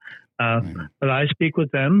heaven. But I speak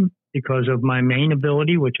with them because of my main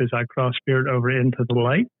ability, which is I cross spirit over into the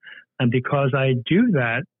light. And because I do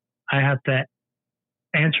that, I have to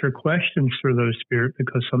answer questions through those spirits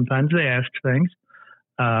because sometimes they ask things.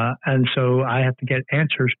 And so I have to get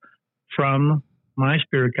answers from my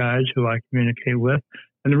spirit guides who I communicate with.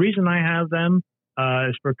 And the reason I have them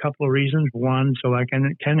is for a couple of reasons. One, so I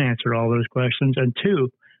can answer all those questions. And two,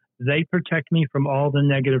 they protect me from all the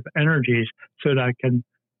negative energies so that I can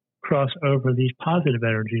cross over these positive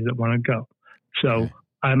energies that want to go. So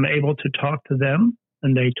I'm able to talk to them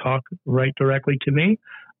and they talk right directly to me.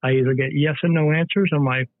 I either get yes and no answers on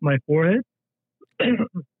my forehead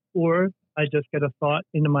or I just get a thought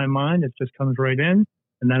into my mind. It just comes right in.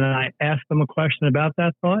 And then I ask them a question about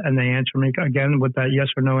that thought and they answer me again with that yes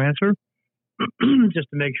or no answer just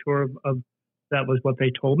to make sure of that was what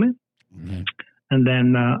they told me. Mm-hmm. And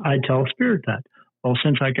then I tell spirit that. Well,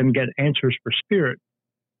 since I can get answers for spirit,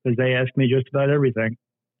 because they ask me just about everything,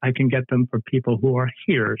 I can get them for people who are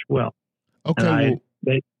here as well. Okay.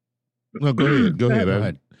 No, go ahead. Go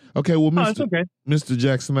ahead. Okay. Well, Mr.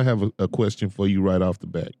 Jackson, I have a question for you right off the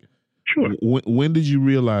bat. Sure. When did you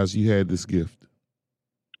realize you had this gift?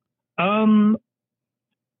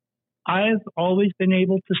 I've always been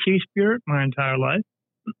able to see spirit my entire life.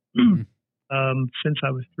 Since I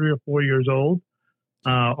was 3 or 4 years old,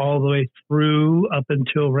 all the way through up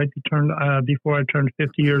until before I turned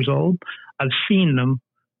 50 years old. I've seen them.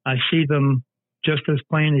 I see them just as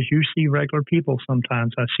plain as you see regular people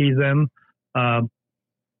sometimes. I see them, but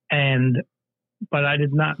I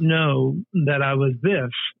did not know that I was this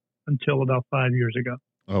until about 5 years ago.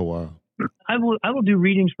 Oh, wow. I will do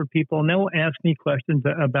readings for people, and they will ask me questions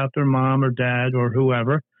about their mom or dad or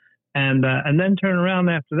whoever, and then turn around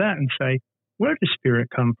after that and say, "Where does spirit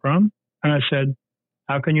come from?" And I said,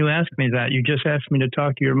 "How can you ask me that? You just asked me to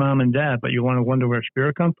talk to your mom and dad, but you want to wonder where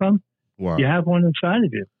spirit come from? Wow. You have one inside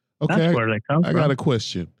of you. Okay, that's where they come from." I got a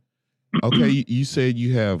question. Okay, you said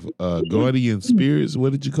you have guardian spirits.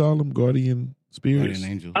 What did you call them? Guardian spirits?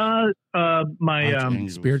 Guardian angels. My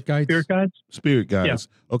spirit guides. Spirit guides. Spirit guides.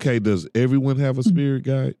 Yeah. Okay, does everyone have a spirit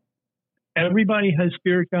guide? Everybody has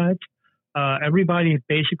spirit guides. Everybody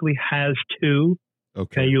basically has two.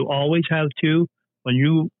 Okay, you always have two. When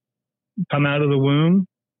you come out of the womb,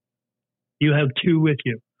 you have two with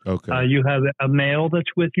you. Okay. You have a male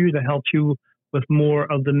that's with you that helps you with more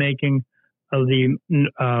of the making of the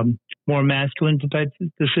more masculine type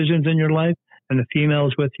decisions in your life, and the female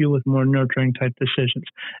is with you with more nurturing type decisions.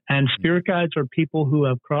 And spirit guides are people who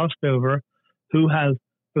have crossed over, who have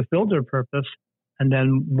fulfilled their purpose, and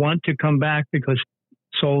then want to come back because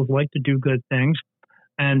souls like to do good things.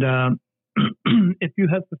 And if you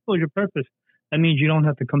have fulfilled your purpose, that means you don't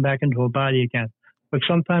have to come back into a body again. But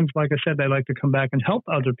sometimes, like I said, they like to come back and help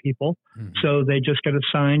other people, so they just get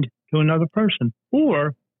assigned to another person.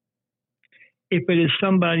 Or if it is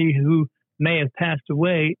somebody who may have passed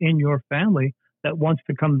away in your family that wants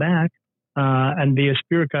to come back and be a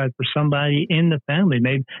spirit guide for somebody in the family,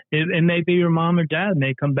 it may be your mom or dad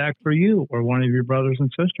may come back for you or one of your brothers and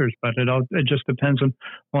sisters. But it just depends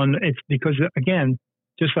on it's because, again,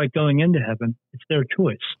 just like going into heaven, it's their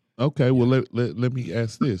choice. Okay, well, let me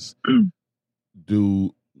ask this.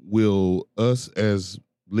 Will us as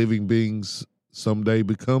living beings someday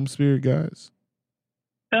become spirit guides?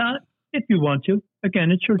 If you want to.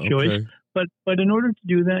 Again, it's your choice. But in order to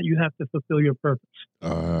do that, you have to fulfill your purpose.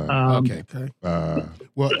 Okay. Well,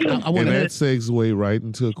 I want that segue right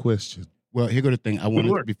into a question. Well, here go the thing. I want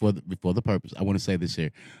to before the purpose. I want to say this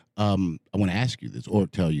here. I want to ask you this or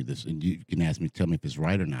tell you this, and you can tell me if it's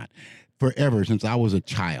right or not. Forever since I was a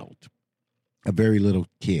child, a very little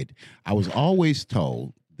kid, I was always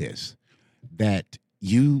told this, that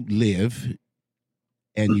you live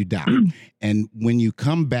and you die. And when you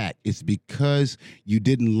come back, it's because you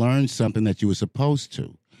didn't learn something that you were supposed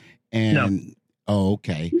to. And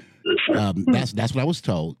okay. That's what I was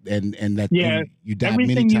told. And that you die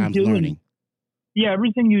many times learning.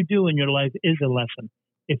 Everything you do in your life is a lesson.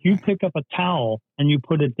 If you pick up a towel and you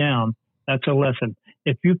put it down, that's a lesson.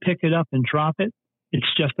 If you pick it up and drop it, it's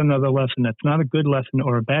just another lesson. It's not a good lesson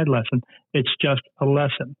or a bad lesson. It's just a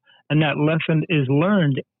lesson. And that lesson is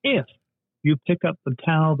learned if you pick up the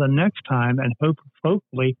towel the next time and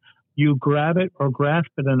hopefully you grab it or grasp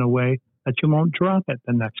it in a way that you won't drop it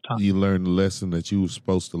the next time. You learn the lesson that you were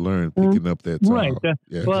supposed to learn picking up that towel. Right.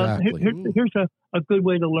 Well, exactly. Here's a good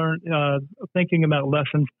way to learn, thinking about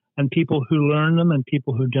lessons and people who learn them and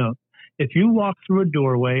people who don't. If you walk through a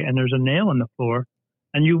doorway and there's a nail in the floor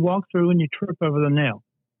and you walk through and you trip over the nail,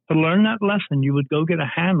 to learn that lesson, you would go get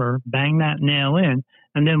a hammer, bang that nail in,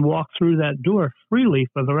 and then walk through that door freely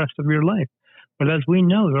for the rest of your life. But as we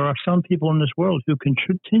know, there are some people in this world who can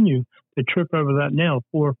continue to trip over that nail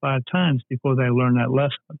 4 or 5 times before they learn that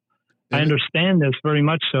lesson. I understand this very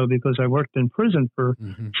much so because I worked in prison for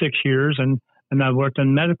 6 years and I worked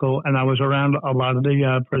in medical and I was around a lot of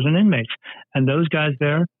the prison inmates. And those guys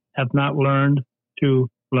there have not learned to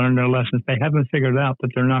learn their lessons. They haven't figured out that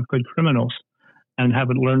they're not good criminals and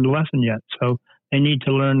haven't learned the lesson yet. So they need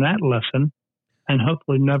to learn that lesson and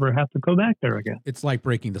hopefully never have to go back there again. It's like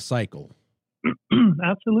breaking the cycle.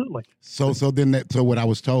 Absolutely. So what I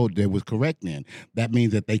was told that was correct then. That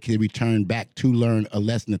means that they can return back to learn a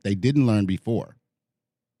lesson that they didn't learn before.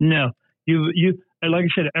 No, you like I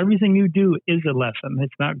said, everything you do is a lesson.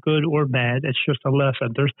 It's not good or bad. It's just a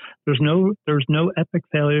lesson. There's no epic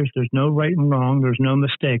failures. There's no right and wrong. There's no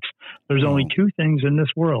mistakes. There's only two things in this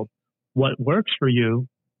world: what works for you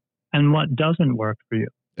and what doesn't work for you.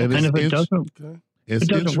 And if it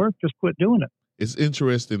doesn't work, just quit doing it. It's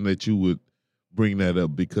interesting that you would bring that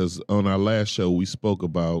up because on our last show we spoke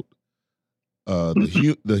about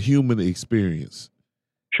the human experience.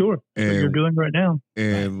 Sure, and what you're doing right now.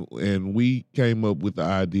 And we came up with the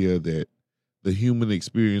idea that the human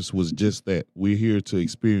experience was just that. We're here to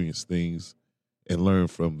experience things and learn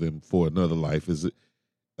from them for another life. Is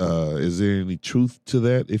there any truth to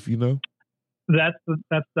that, if you know? That's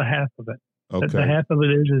the half of it. Okay. The half of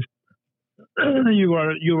it is you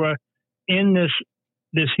are in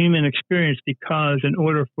this human experience because in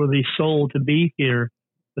order for the soul to be here,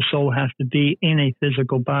 the soul has to be in a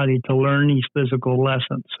physical body to learn these physical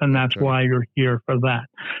lessons. And that's why you're here for that.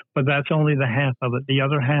 But that's only the half of it. The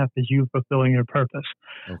other half is you fulfilling your purpose.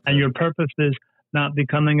 Okay. And your purpose is not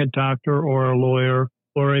becoming a doctor or a lawyer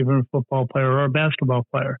or even a football player or a basketball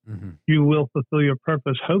player. Mm-hmm. You will fulfill your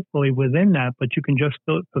purpose, hopefully within that, but you can just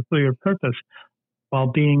fulfill your purpose while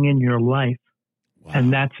being in your life. Wow.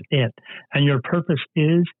 And that's it. And your purpose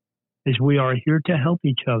is we are here to help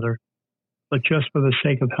each other, but just for the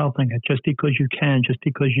sake of helping it, just because you can, just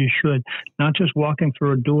because you should, not just walking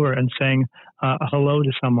through a door and saying hello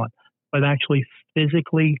to someone, but actually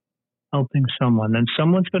physically helping someone. And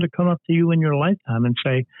someone's going to come up to you in your lifetime and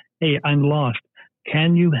say, hey, I'm lost.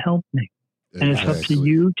 Can you help me? And it's up to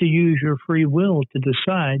you to use your free will to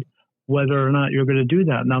decide whether or not you're going to do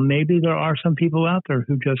that. Now, maybe there are some people out there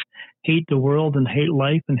who just hate the world and hate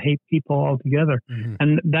life and hate people altogether. Mm-hmm.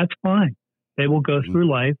 And that's fine. They will go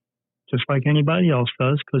through life just like anybody else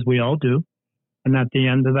does, because we all do. And at the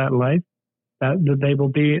end of that life, that they will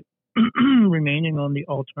be remaining on the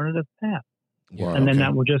alternative path. Wow, and then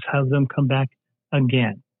that will just have them come back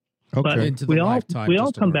again. Okay. But we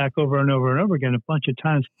all come back over and over and over again a bunch of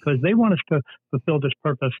times because they want us to fulfill this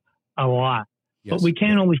purpose a lot. Yes. But we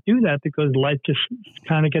can't always do that because life just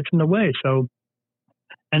kind of gets in the way. So,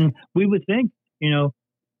 and we would think, 10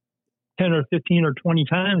 or 15 or 20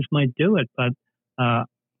 times might do it. But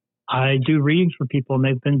I do readings for people and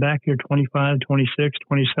they've been back here 25, 26,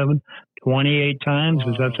 27, 28 times. Wow.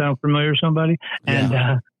 Does that sound familiar to somebody?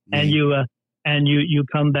 Yeah. And you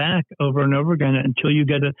come back over and over again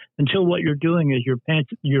until what you're doing is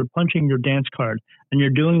you're punching your dance card, and you're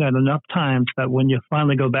doing that enough times that when you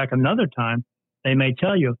finally go back another time, they may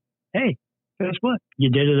tell you, hey, guess what? You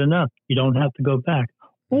did it enough. You don't have to go back.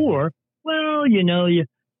 Or, well, you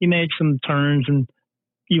made some turns and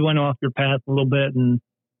you went off your path a little bit and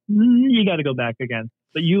you got to go back again.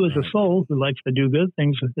 But you as a soul who likes to do good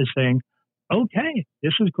things is saying, okay,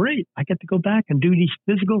 this is great. I get to go back and do these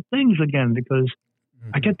physical things again because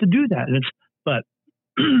I get to do that. But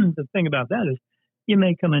the thing about that is you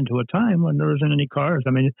may come into a time when there isn't any cars. I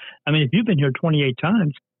mean, if you've been here 28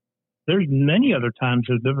 times, there's many other times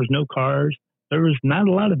that there was no cars. There was not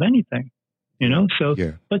a lot of anything, So,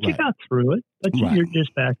 but you got through it. But you're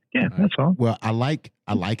just back again. Right. That's all. Well, I like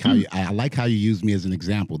how you use me as an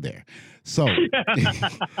example there. So,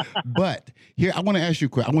 but here I want to ask you a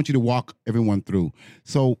question. I want you to walk everyone through.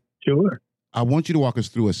 So, sure. I want you to walk us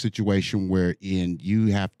through a situation wherein you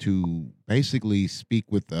have to basically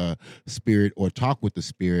speak with the spirit or talk with the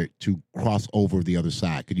spirit to cross over the other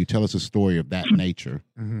side. Could you tell us a story of that nature?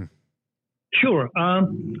 Mm-hmm. Sure.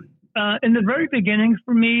 In the very beginning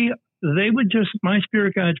for me, my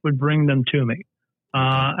spirit guides would bring them to me.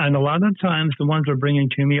 And a lot of times the ones they're bringing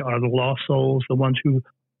to me are the lost souls, the ones who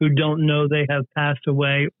don't know they have passed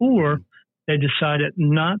away, or they decided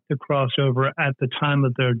not to cross over at the time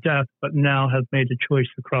of their death, but now have made a choice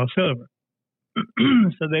to cross over.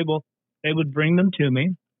 So they would bring them to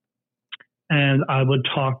me and I would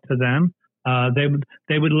talk to them.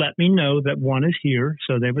 They would let me know that one is here.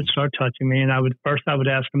 So they would start touching me and I would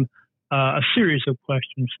ask them a series of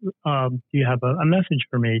questions. Do you have a message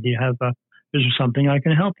for me? Is there something I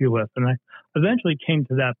can help you with? And I eventually came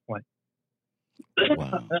to that point.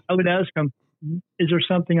 Wow. I would ask them, is there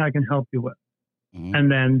something I can help you with? Mm-hmm.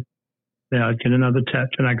 And then I'd get another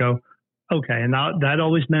touch and I go, okay. And that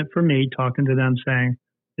always meant for me talking to them saying,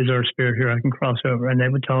 is there a spirit here I can cross over? And they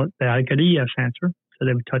would tell it that I get a yes answer. So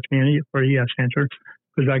they would touch me for a yes answer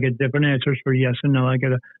because I get different answers for yes and no. I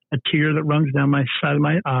get a tear that runs down my side of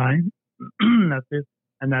my eye. That's it.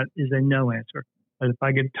 And that is a no answer. But if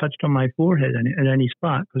I get touched on my forehead at any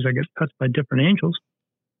spot, because I get touched by different angels,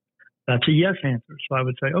 that's a yes answer. So I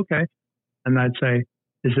would say, okay. And I'd say,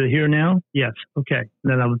 is it here now? Yes. Okay.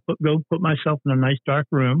 And then I would go put myself in a nice dark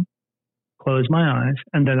room, close my eyes,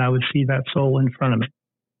 and then I would see that soul in front of me.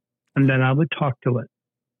 And then I would talk to it.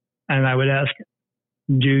 And I would ask it,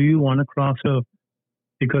 do you want to cross over?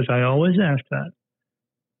 Because I always ask that.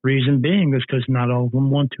 Reason being is because not all of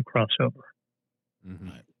them want to cross over. Mm-hmm.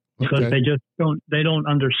 Because they just don't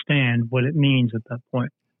understand what it means at that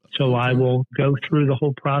point. So I will go through the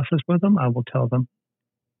whole process with them. I will tell them,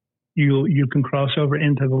 you can cross over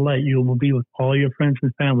into the light. You will be with all your friends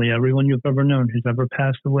and family, everyone you've ever known who's ever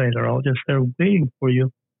passed away. They're all just there waiting for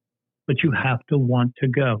you. But you have to want to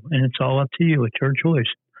go. And it's all up to you. It's your choice.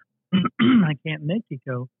 I can't make you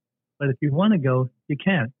go. But if you want to go, you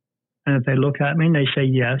can. And if they look at me and they say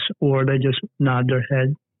yes, or they just nod their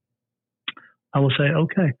head, I will say,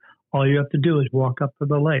 okay, all you have to do is walk up to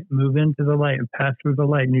the light, move into the light, and pass through the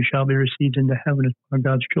light, and you shall be received into heaven as one of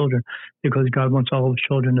God's children, because God wants all of his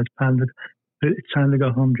children. It's time to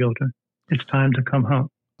go home, children. It's time to come home.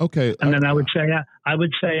 Okay. And then I would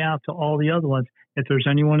say out to all the other ones, if there's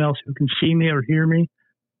anyone else who can see me or hear me,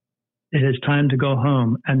 it is time to go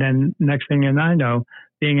home. And then next thing I know,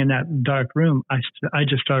 being in that dark room, I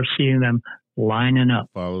just start seeing them lining up.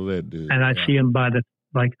 Follow that dude. And I see them by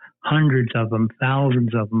hundreds of them,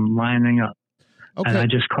 thousands of them lining up. Okay. And I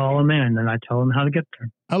just call them in and I tell them how to get there.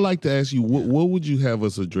 I'd like to ask you, what would you have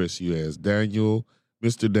us address you as? Daniel,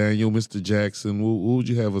 Mr. Jackson, what would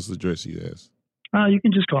you have us address you as? You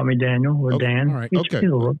can just call me Daniel or Dan. All right.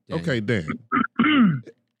 Okay, Dan.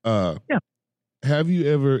 Yeah. Have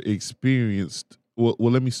you ever experienced? Well,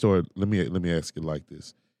 let me start. Let me ask it like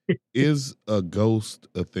this: is a ghost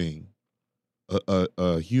a thing?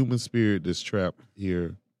 A human spirit that's trapped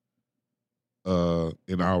here,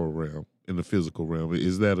 in our realm, in the physical realm,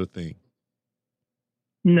 is that a thing?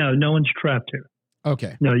 No, no one's trapped here.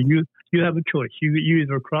 Okay. No, you have a choice. You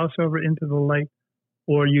either cross over into the light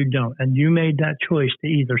or you don't. And you made that choice to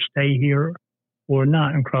either stay here or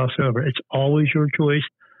not and cross over. It's always your choice.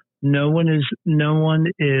 No one is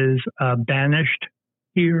banished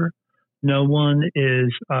here. No one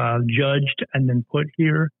is judged and then put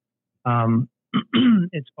here.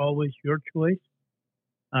 It's always your choice.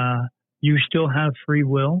 You still have free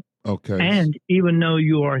will. Okay. And even though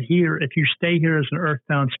you are here, if you stay here as an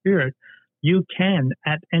earthbound spirit, you can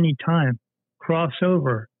at any time cross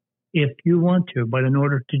over if you want to. But in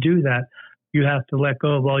order to do that, you have to let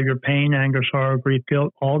go of all your pain, anger, sorrow, grief,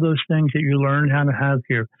 guilt, all those things that you learned how to have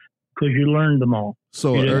here, because you learned them all.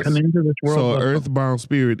 So you didn't come into this world. So an earthbound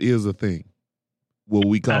spirit is a thing. What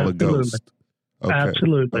we call a ghost. Okay.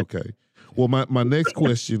 Absolutely. Okay. Well, my next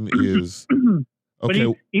question is, okay. But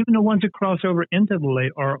even the ones that cross over into the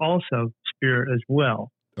light are also spirit as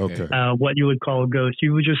well. Okay. What you would call a ghost.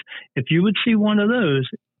 If you would see one of those,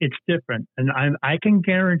 it's different. And I can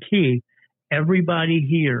guarantee everybody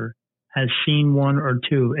here has seen one or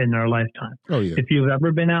two in their lifetime. Oh, yeah. If you've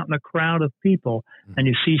ever been out in a crowd of people and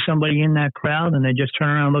you see somebody in that crowd and they just turn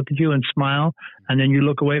around, look at you and smile, and then you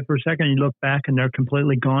look away for a second and you look back and they're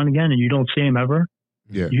completely gone again and you don't see them ever,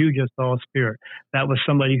 you just saw a spirit. That was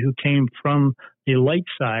somebody who came from the light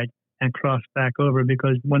side and crossed back over,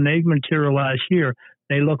 because when they materialize here,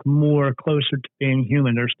 they look more closer to being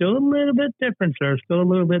human. They're still a little bit different. They're still a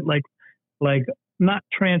little bit like not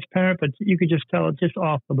transparent, but you could just tell it's just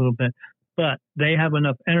off a little bit. But they have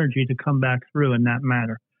enough energy to come back through in that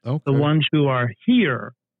manner. Okay. The ones who are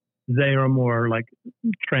here, they are more like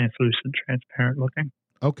translucent, transparent looking.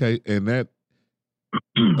 Okay, and that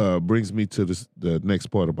brings me to the next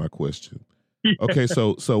part of my question. Okay,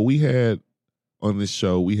 so we had on this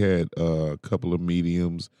show, we had a couple of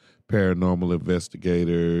mediums, paranormal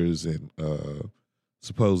investigators, and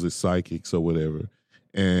supposed psychics or whatever.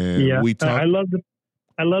 And we talked.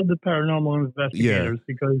 I love the paranormal investigators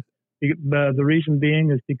because the reason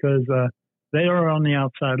being is because they are on the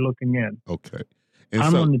outside looking in. Okay, and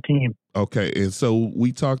I'm on the team. Okay, and so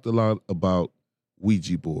we talked a lot about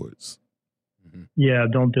Ouija boards. Yeah,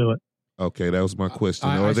 don't do it. Okay, that was my question.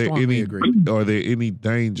 I strongly agree. Are there any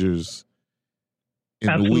dangers in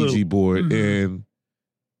Absolutely. the Ouija board?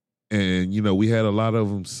 And we had a lot of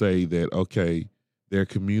them say that they're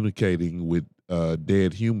communicating with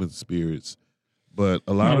dead human spirits, but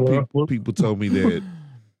a lot of people told me that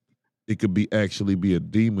it could actually be a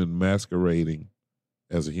demon masquerading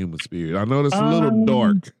as a human spirit? I know that's a little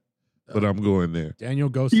dark, but I'm going there. Daniel,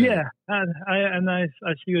 go. Yeah, I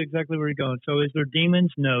see exactly where you're going. So, is there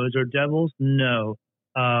demons? No. Is there devils? No.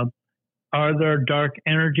 Are there dark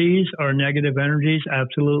energies or negative energies?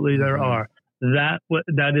 Absolutely, there are. That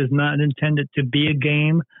is not intended to be a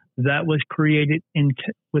game. That was created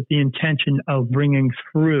with the intention of bringing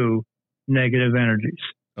through negative energies.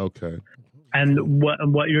 Okay. And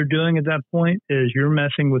what you're doing at that point is you're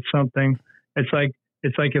messing with something. It's like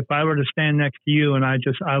if I were to stand next to you and I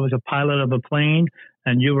was a pilot of a plane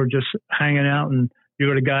and you were just hanging out and you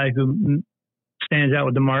were the guy who stands out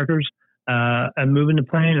with the markers and moving the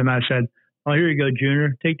plane, and I said, "Oh, here you go,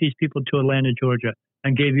 Junior. Take these people to Atlanta, Georgia,"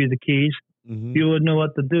 and gave you the keys. Mm-hmm. You wouldn't know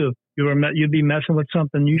what to do. You'd be messing with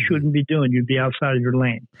something you shouldn't be doing. You'd be outside of your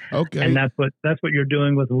lane. Okay. And that's what you're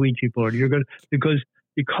doing with a Ouija board. You're going because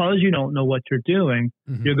you don't know what you're doing.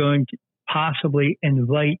 You're going to possibly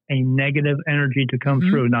invite a negative energy to come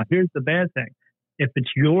through. Now, here's the bad thing: if it's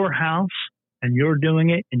your house and you're doing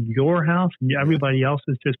it in your house and everybody else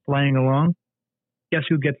is just playing along, guess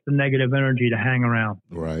who gets the negative energy to hang around?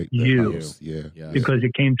 Right. You. Yeah. Because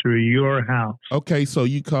it came through your house. Okay, so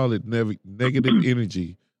you call it negative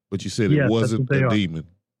energy, but you said it wasn't a demon.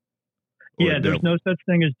 Yeah, there's no such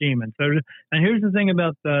thing as demons. And here's the thing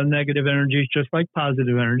about negative energies, just like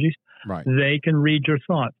positive energies. Right. They can read your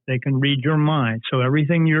thoughts. They can read your mind. So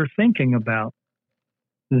everything you're thinking about,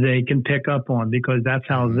 they can pick up on because that's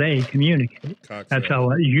how they communicate. That's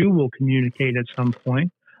how you will communicate at some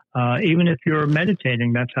point. Even if you're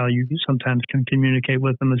meditating, that's how you sometimes can communicate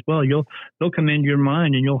with them as well. They'll come into your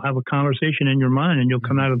mind and you'll have a conversation in your mind and you'll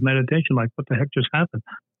come out of meditation like, what the heck just happened?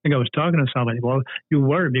 I think I was talking to somebody. Well, you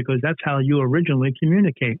were, because that's how you originally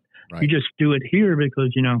communicate. Right. You just do it here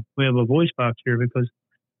because, we have a voice box here because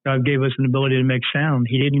God gave us an ability to make sound.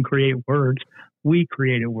 He didn't create words. We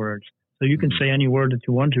created words. So you can say any word that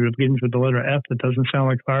you want to. It begins with the letter F that doesn't sound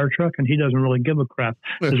like fire truck, and he doesn't really give a crap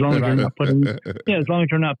as long as you're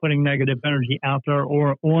not putting negative energy out there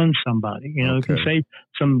or on somebody. You can say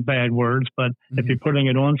some bad words, but if you're putting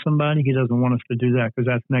it on somebody, he doesn't want us to do that because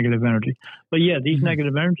that's negative energy. But yeah, these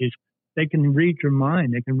negative energies, they can read your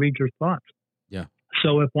mind, they can read your thoughts. Yeah.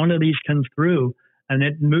 So if one of these comes through and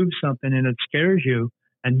it moves something and it scares you,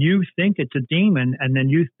 and you think it's a demon, and then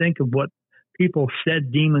you think of what people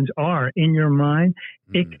said demons are in your mind,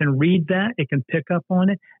 it can read that, it can pick up on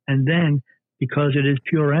it, and then because it is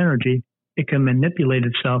pure energy, it can manipulate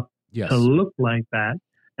itself to look like that,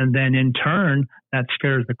 and then in turn that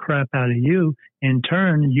scares the crap out of you. In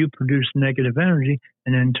turn, you produce negative energy,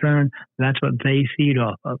 and in turn that's what they feed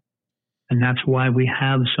off of, and that's why we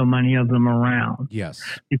have so many of them around.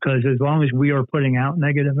 Yes, because as long as we are putting out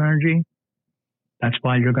negative energy, that's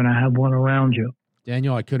why you're going to have one around you.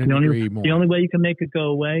 Daniel, I couldn't agree more. The only way you can make it go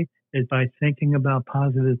away is by thinking about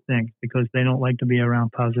positive things, because they don't like to be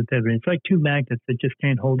around positivity. It's like two magnets that just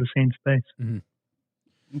can't hold the same space.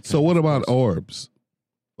 Mm-hmm. So what about orbs?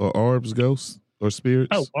 Or orbs, ghosts, or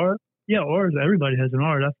spirits? Oh, orbs. Everybody has an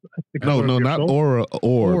orb. That's the no, not soul. aura.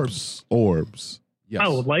 Orbs. Yes.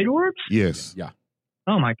 Oh, light orbs? Yes. Yeah.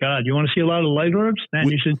 Oh, my God. You want to see a lot of light orbs? Man,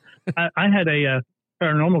 you should. I had a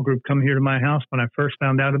paranormal group come here to my house when I first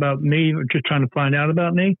found out about me, just trying to find out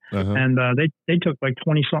about me. And they took like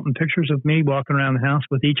 20-something pictures of me walking around the house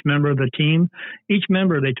with each member of the team. Each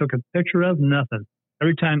member they took a picture of, nothing.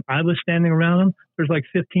 Every time I was standing around them, there's like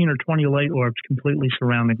 15 or 20 light orbs completely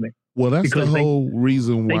surrounding me. Well, that's because the whole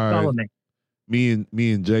reason why me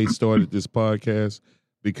and Jay started this podcast,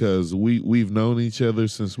 because we've known each other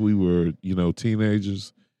since we were,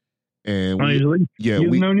 teenagers. And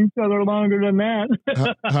you've known each other longer than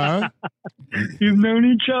that. Huh? You've known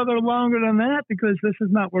each other longer than that, because this is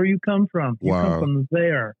not where you come from. You come from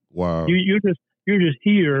there. Wow. You're just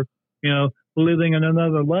here, living in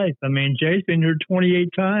another life. I mean, Jay's been here 28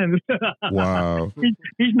 times. Wow.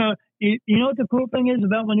 He's not. You know what the cool thing is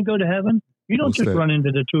about when you go to heaven? You don't just run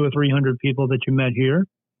into the 200 or 300 people that you met here.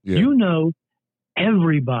 Yeah. You know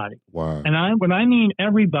everybody. Wow. And when I mean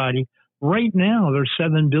everybody. Right now, there's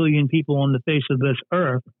 7 billion people on the face of this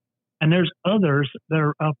earth, and there's others that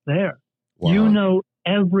are up there. Wow. You know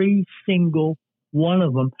every single one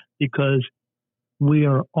of them, because we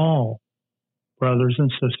are all brothers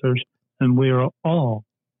and sisters, and we are all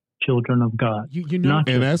children of God.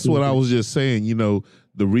 And that's what I was just saying.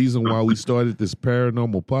 The reason why we started this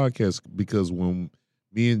paranormal podcast, because when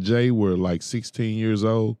me and Jay were like 16 years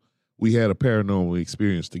old, we had a paranormal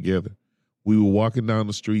experience together. We were walking down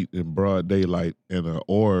the street in broad daylight, and an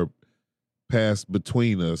orb passed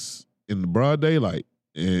between us in the broad daylight,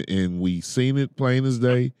 and we seen it plain as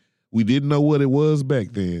day. We didn't know what it was back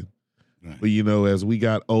then, Right. But as we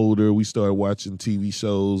got older, we started watching TV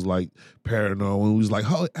shows like Paranormal, and we was like,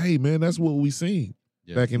 "Oh, hey man, that's what we seen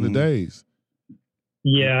back in the days."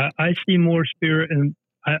 Yeah, I see more spirit in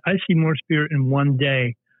I see more spirit in one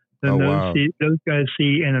day than those guys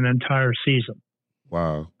see in an entire season.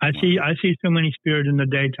 Wow. I see so many spirit in the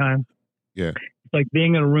daytime. Yeah. It's like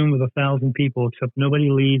being in a room with 1,000 people, except nobody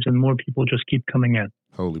leaves and more people just keep coming in.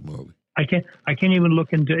 Holy moly. I can't even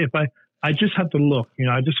look into I just have to look,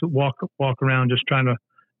 I just walk around just trying to,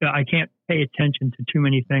 I can't pay attention to too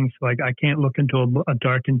many things. Like I can't look into a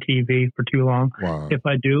darkened TV for too long. Wow. If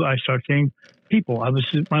I do, I start seeing people.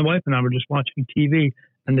 My wife and I were just watching TV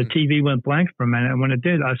and the TV went blank for a minute. And when it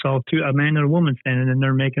did, I saw a man and a woman standing in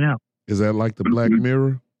there making out. Is that like the Black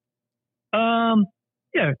Mirror?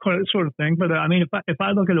 Yeah, sort of thing. But I mean, if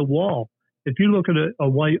I look at a wall, if you look at a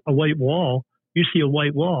white wall, you see a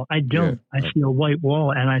white wall. I don't. Yeah. I see a white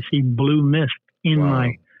wall and I see blue mist in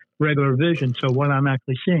my regular vision. So what I'm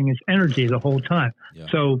actually seeing is energy the whole time. Yeah.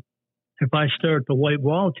 So if I stare at the white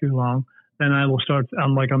wall too long, then I will start.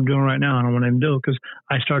 I'm like I'm doing right now. I don't want to even do it because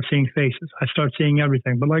I start seeing faces. I start seeing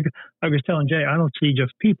everything. But like I was telling Jay, I don't see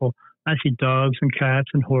just people. I see dogs and cats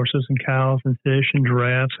and horses and cows and fish and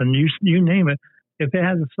giraffes and you name it. If it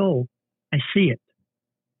has a soul, I see it.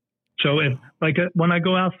 So if when I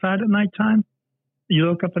go outside at nighttime, you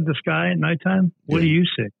look up at the sky at nighttime. What do you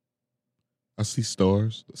see? I see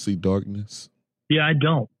stars. I see darkness. Yeah, I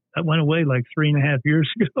don't. That went away like 3.5 years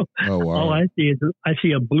ago. Oh, wow. All I see is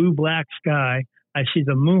a blue-black sky. I see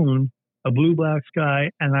the moon, a blue-black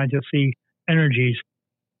sky, and I just see energies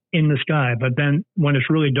in the sky. But then when it's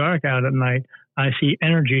really dark out at night, I see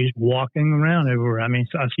energies walking around everywhere. I mean,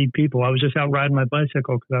 I see people. I was just out riding my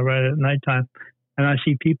bicycle because I ride it at nighttime, and I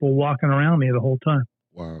see people walking around me the whole time.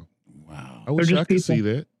 Wow. I wish I could see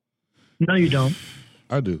that. No, you don't.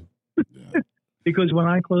 I do. Because when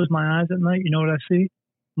I close my eyes at night, you know what I see?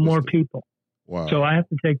 More people. Wow. So I have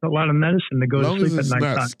to take a lot of medicine to go to sleep at night.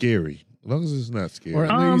 Not scary. As long as it's not scary. Or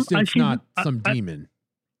at least it's not some demon.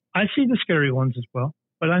 I see the scary ones as well,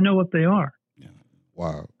 but I know what they are.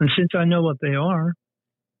 Wow. And since I know what they are,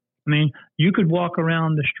 I mean, you could walk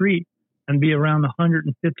around the street and be around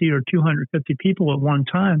 150 or 250 people at one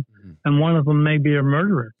time, and one of them may be a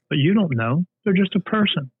murderer, but you don't know. They're just a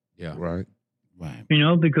person. Yeah. Right.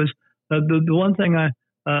 Because the one thing I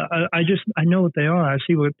know what they are. I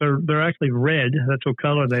see what they're actually red. That's what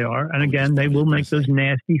color they are. And again, they will make those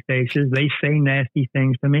nasty faces. They say nasty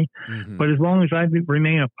things to me. Mm-hmm. But as long as I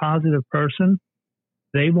remain a positive person,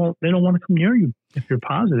 they don't want to come near you if you're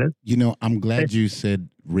positive. I'm glad you said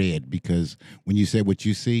red, because when you said what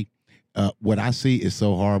you see, what I see is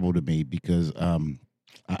so horrible to me, because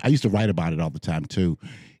I used to write about it all the time too.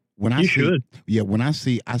 When I see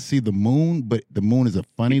the moon, but the moon is a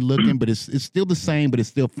funny looking, but it's still the same, but it's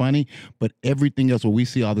still funny. But everything else, where we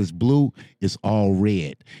see all this blue, is all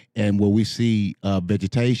red, and where we see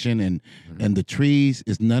vegetation and the trees,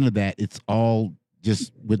 is none of that. It's all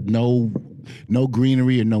just with no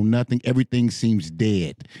greenery or no nothing. Everything seems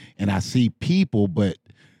dead, and I see people, but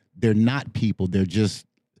they're not people. They're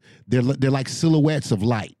like silhouettes of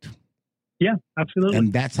light. Yeah, absolutely.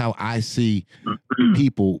 And that's how I see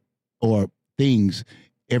people or things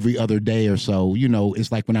every other day or so.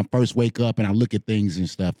 It's like when I first wake up and I look at things and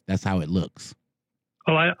stuff, that's how it looks.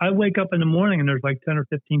 Oh, I wake up in the morning and there's like 10 or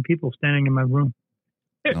 15 people standing in my room.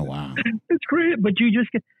 Oh, wow. It's great. But you just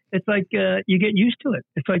it's like you get used to it.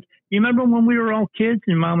 It's like, you remember when we were all kids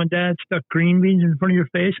and mom and dad stuck green beans in front of your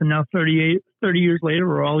face, and now 30 years later,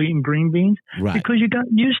 we're all eating green beans? Right. Because you got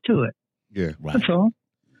used to it. Yeah. Right. That's all.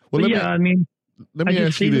 Well, let me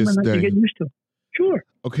ask you this, Dave. You get used to it. Sure.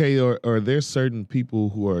 Okay, are there certain people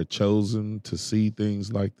who are chosen to see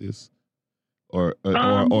things like this, or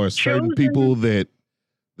certain people that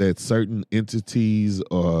certain entities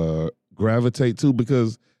gravitate to?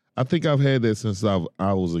 Because I think I've had that since I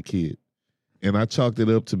was a kid, and I chalked it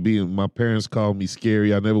up to being, my parents called me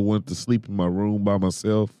scary. I never went to sleep in my room by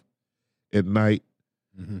myself at night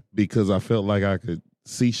because I felt like I could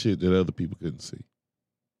see shit that other people couldn't see.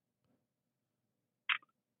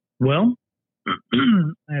 Well,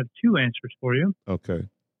 I have two answers for you. Okay.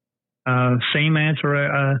 Same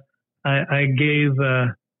answer I gave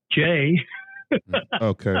Jay.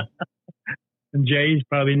 Okay. And Jay's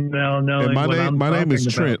probably now knowing. And my name is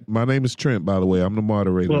Trent. About. My name is Trent, by the way. I'm the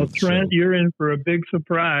moderator. Well, of the Trent, show. you're in for a big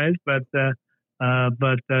surprise. But Jay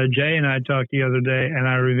and I talked the other day, and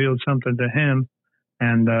I revealed something to him.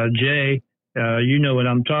 And Jay, you know what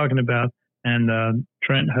I'm talking about, and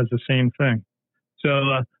Trent has the same thing.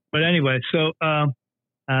 So, but anyway,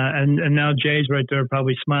 and now Jay's right there,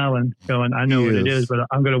 probably smiling, going, "I know what it is, but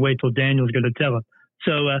I'm going to wait till Daniel's going to tell him."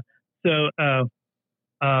 So,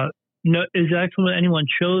 no, is actually anyone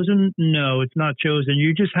chosen? No, it's not chosen.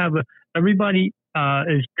 You just have everybody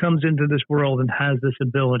comes into this world and has this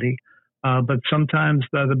ability, but sometimes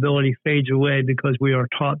that ability fades away because we are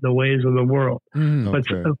taught the ways of the world. But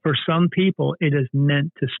for some people, it is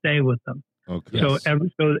meant to stay with them. Okay. So,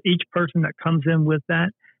 so each person that comes in with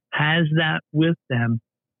that has that with them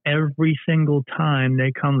every single time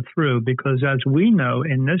they come through, because as we know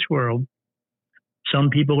in this world, some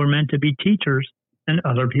people are meant to be teachers and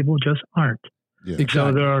other people just aren't. Yeah.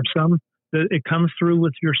 Exactly. So there are some that it comes through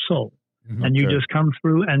with your soul, and you just come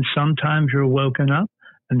through, and sometimes you're woken up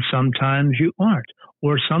and sometimes you aren't,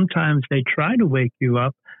 or sometimes they try to wake you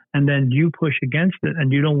up and then you push against it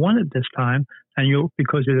and you don't want it this time, and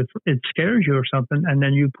because it scares you or something, and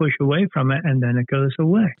then you push away from it and then it goes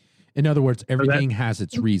away. In other words, everything has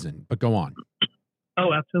its reason, but go on.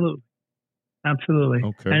 Oh, absolutely. Absolutely.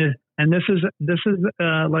 Okay. And this is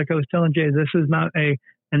like I was telling Jay, this is not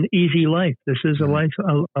an easy life. This is a life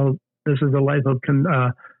of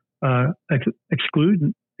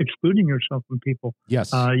excluding yourself from people.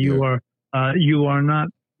 Yes. You are not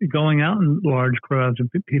going out in large crowds of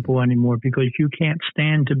people anymore because you can't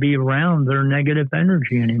stand to be around their negative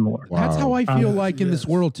energy anymore. Wow. That's how I feel like in this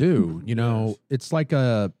world too. You know, it's like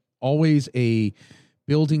always a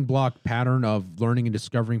building block pattern of learning and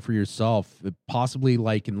discovering for yourself, possibly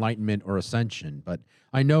like enlightenment or ascension. But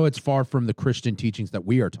I know it's far from the Christian teachings that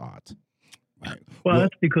we are taught. Right. Well,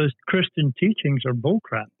 that's because Christian teachings are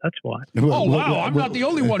bullcrap. That's why. Oh, wow. I'm not the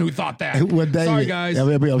only one who thought that. Sorry, guys.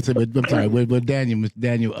 I'm sorry. With Daniel,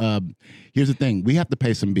 here's the thing. We have to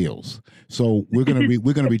pay some bills. So we're going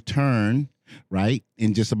to return, right,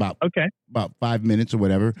 in just about 5 minutes or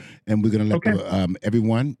whatever. And we're going to let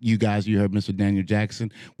everyone, you guys, you heard Mr. Daniel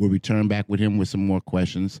Jackson. We'll return back with him with some more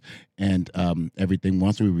questions and everything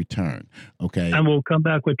once we return. Okay. And we'll come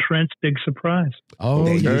back with Trent's big surprise. Oh,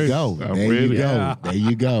 there okay. you go. I'm There ready. you go. Yeah. There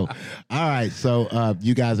you go. All right. So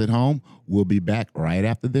you guys at home, we'll be back right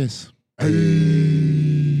after this.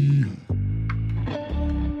 You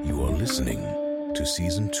are listening to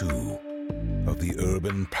Season 2 of the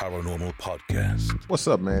Urban Paranormal Podcast. What's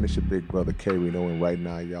up, man? It's your big brother K Reno, and right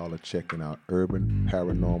now y'all are checking out Urban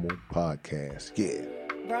Paranormal Podcast. Yeah.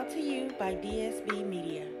 Brought to you by DSB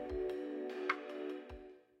Media.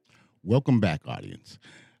 Welcome back, audience.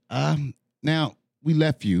 Now, we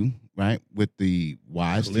left you, right, with the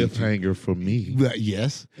wise teachings. Cliffhanger for me.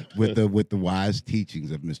 Yes, with the wise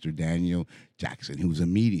teachings of Mr. Daniel Jackson, who's a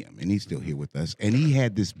medium, and he's still here with us. And he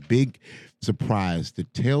had this big surprise to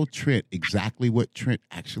tell Trent exactly what Trent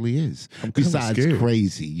actually is. Besides scared.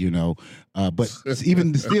 crazy, you know. But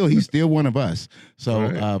even still, he's still one of us. So,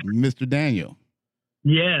 Mr. Daniel.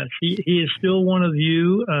 Yes, he is still one of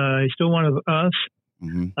you. He's still one of us.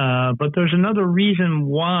 Mm-hmm. But there's another reason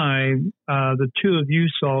why the two of you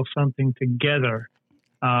saw something together,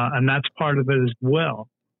 and that's part of it as well.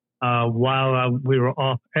 While we were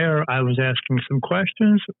off air, I was asking some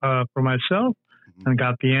questions for myself and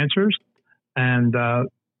got the answers. And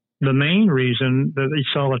the main reason that they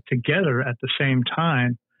saw it together at the same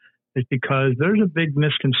time is because there's a big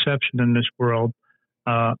misconception in this world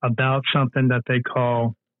about something that they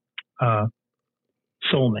call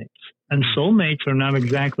soulmates. And soulmates are not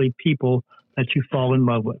exactly people that you fall in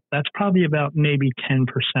love with. That's probably about maybe 10%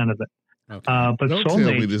 of it. Okay. But Don't tell me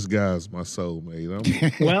soulmates, this guy's my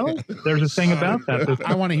soulmate. well, there's a thing about that.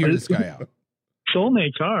 I want to hear this guy out.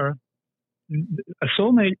 Soulmates are, a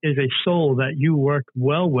soulmate is a soul that you work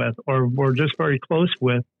well with or were just very close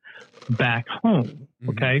with back home,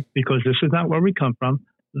 okay? Because this is not where we come from.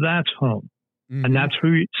 That's home. And that's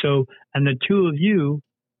who, and the two of you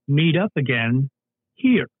meet up again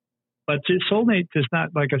here. But soulmate is not,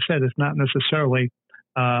 like I said, it's not necessarily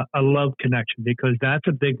a love connection, because that's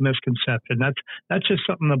a big misconception. That's just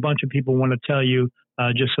something a bunch of people want to tell you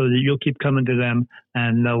just so that you'll keep coming to them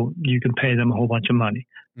and you can pay them a whole bunch of money.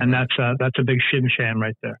 And that's a big shim sham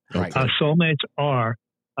right there. Right. Soulmates are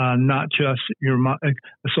not just your mom.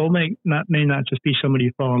 A soulmate may not just be somebody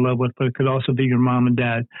you fall in love with, but it could also be your mom and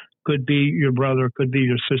dad. Could be your brother. Could be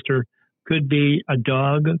your sister. Could be a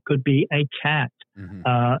dog. Could be a cat.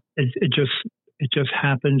 It just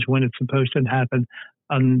happens when it's supposed to happen.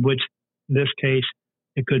 In which this case,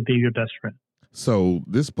 it could be your best friend. So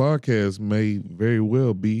this podcast may very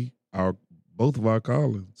well be both of our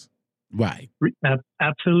callings. Right.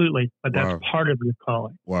 Absolutely, but that's Wow. part of your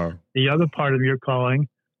calling. Wow. The other part of your calling,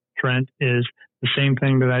 Trent, is the same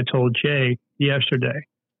thing that I told Jay yesterday.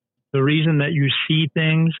 The reason that you see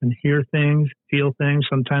things and hear things, feel things,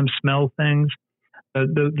 sometimes smell things,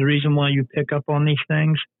 the reason why you pick up on these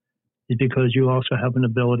things is because you also have an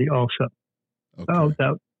ability also. Okay. Oh,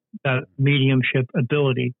 that mediumship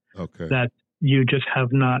ability Okay. that you just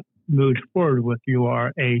have not moved forward with. You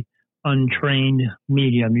are a untrained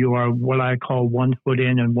medium. You are what I call 1 foot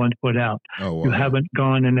in and 1 foot out. Oh, wow. You haven't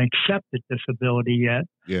gone and accepted this ability yet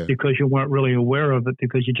Yeah. because you weren't really aware of it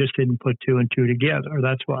because you just didn't put 2 and 2 together.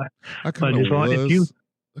 That's why. I kind of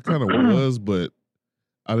was, but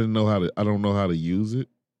I didn't know how to. I don't know how to use it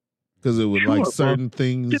because it was like certain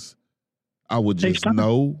things I would just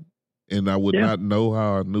know, and I would not know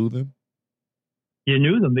how I knew them. You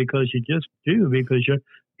knew them because you just do, because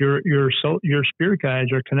your spirit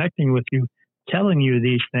guides are connecting with you, telling you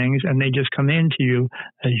these things, and they just come into you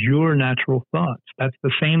as your natural thoughts. That's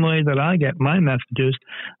the same way that I get my messages.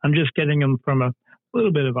 I'm just getting them from a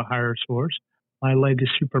little bit of a higher source. My light is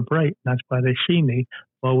super bright. That's why they see me.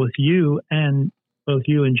 Well, with you and both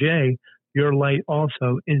you and Jay, your light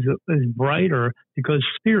also is brighter because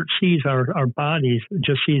spirit sees our bodies,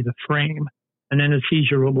 just sees the frame, and then it sees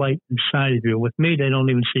your light inside of you. With me, they don't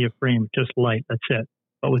even see a frame, just light. That's it.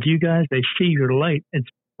 But with you guys, they see your light. It's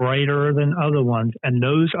brighter than other ones. And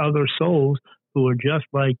those other souls who are just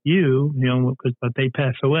like you, but they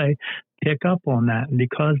pass away, pick up on that. And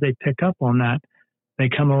because they pick up on that, they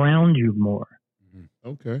come around you more.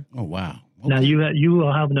 Okay. Oh, wow. Okay. Now you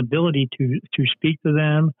will have an ability to speak to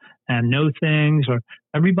them and know things. Or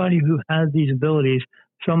everybody who has these abilities,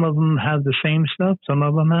 some of them have the same stuff, some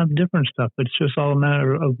of them have different stuff. It's just all a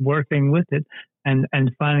matter of working with it and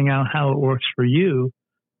finding out how it works for you.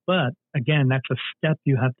 But again, that's a step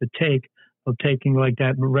you have to take of taking like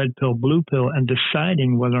that red pill, blue pill, and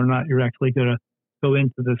deciding whether or not you're actually going to go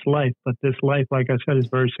into this life. But this life, like I said, is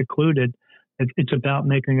very secluded. It's about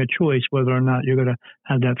making a choice whether or not you're going to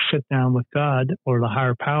have that sit down with God or the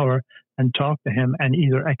higher power and talk to him and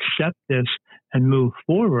either accept this and move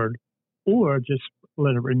forward or just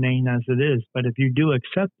let it remain as it is. But if you do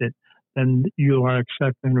accept it, then you are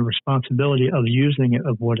accepting the responsibility of using it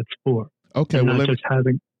of what it's for. Okay. And Well,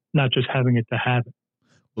 not just having it to have it.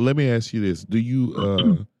 Well, let me ask you this. Do you,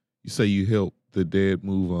 you say you help the dead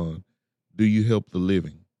move on. Do you help the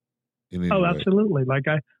living in any way? Absolutely. Like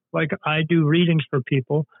I do readings for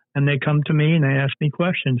people and they come to me and they ask me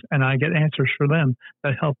questions and I get answers for them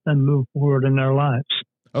that help them move forward in their lives.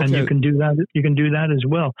 Okay. And you can do that. You can do that as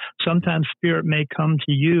well. Sometimes spirit may come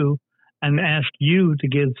to you and ask you to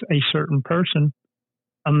give a certain person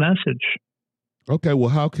a message. Okay. Well,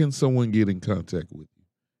 how can someone get in contact with you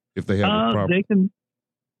if they have a problem? They can.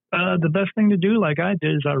 The best thing to do, like I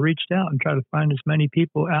did, is I reached out and tried to find as many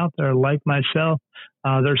people out there like myself.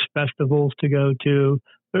 There's festivals to go to.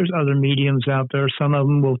 There's other mediums out there. Some of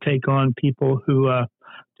them will take on people who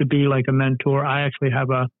to be like a mentor. I actually have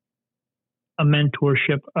a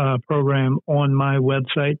mentorship program on my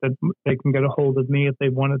website that they can get a hold of me if they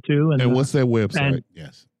wanted to. And what's that website?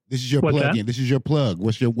 Yes, this is your plug. This is your plug.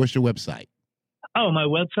 What's your website? Oh, my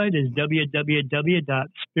website is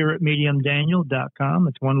www.spiritmediumdaniel.com.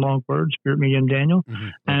 It's one long word, Spirit Medium Daniel. Mm-hmm.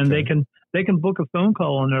 And they can book a phone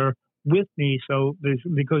call on there with me. So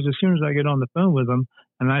because as soon as I get on the phone with them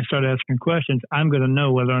and I start asking questions, I'm going to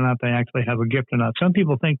know whether or not they actually have a gift or not. Some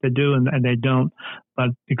people think they do and they don't, but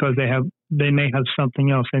because they may have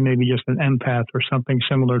something else. They may be just an empath or something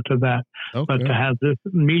similar to that. Okay. But to have this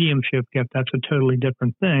mediumship gift, that's a totally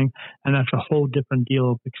different thing. And that's a whole different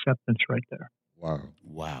deal of acceptance right there.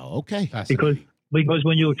 Wow. Okay. Because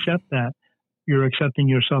when you accept that, you're accepting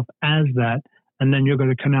yourself as that, and then you're going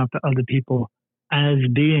to come out to other people as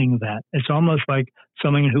being that. It's almost like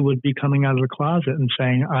someone who would be coming out of the closet and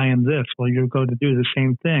saying, I am this. Well, you're going to do the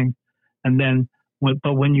same thing. And then,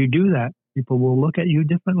 but when you do that, people will look at you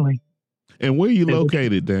differently. And where are you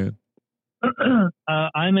located, Dan?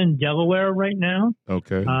 I'm in Delaware right now.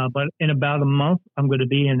 Okay. But in about a month, I'm going to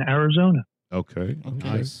be in Arizona. Okay.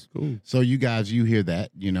 Nice. Cool. So you guys, you hear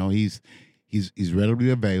that, he's readily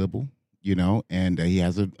available, and he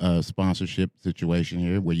has a sponsorship situation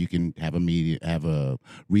here where you can have a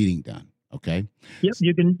reading done. Okay. Yep.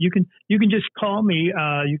 You can just call me.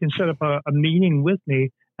 You can set up a meeting with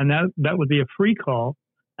me, and that would be a free call.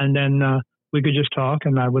 And then we could just talk,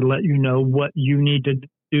 and I would let you know what you need to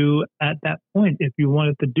do at that point if you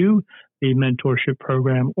wanted to do the mentorship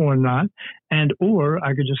program or not, or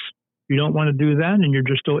I could just. You don't want to do that and you're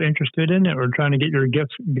just still interested in it or trying to get your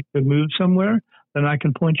gifts to move somewhere, then I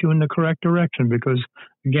can point you in the correct direction because,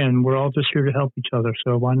 again, we're all just here to help each other.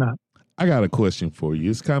 So why not? I got a question for you.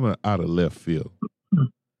 It's kind of out of left field.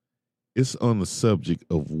 It's on the subject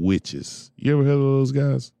of witches. You ever heard of those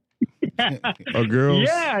guys? Or girls?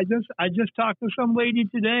 Yeah, I just talked to some lady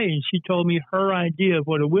today and she told me her idea of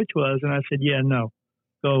what a witch was. And I said, yeah, no,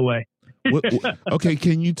 go away. Okay,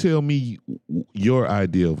 can you tell me your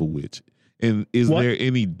idea of a witch? And is What? there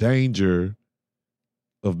any danger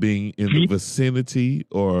of being in the vicinity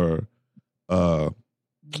or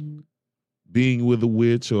being with a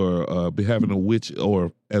witch or having a witch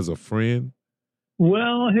or as a friend?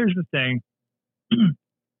 Well, here's the thing.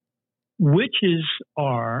 Witches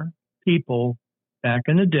are people back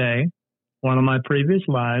in the day. One of my previous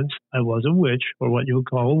lives, I was a witch, or what you would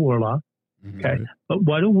call a warlock. Okay. Right. But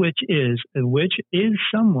what a witch is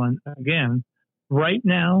someone, again, right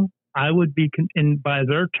now, I would be, by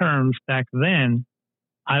their terms back then,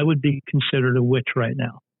 I would be considered a witch right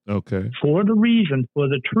now. Okay. For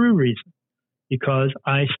the true reason, because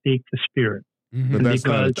I speak the spirit. But that's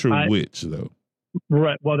not a Because true witch, though.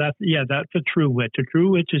 Right. Well, that's a true witch. A true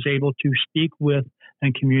witch is able to speak with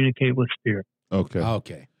and communicate with spirit. Okay.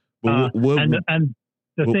 Okay. But And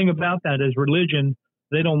the thing about that is religion,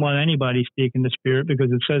 they don't want anybody speaking to spirit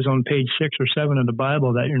because it says on page 6 or 7 of the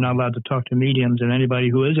Bible that you're not allowed to talk to mediums, and anybody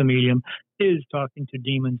who is a medium is talking to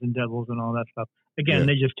demons and devils and all that stuff. Again,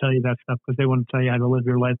 they just tell you that stuff because they want to tell you how to live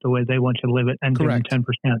your life the way they want you to live it and give them 10%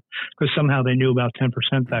 because somehow they knew about 10%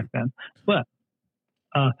 back then. But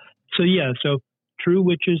so true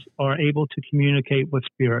witches are able to communicate with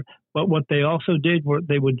spirit. But what they also did were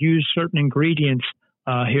they would use certain ingredients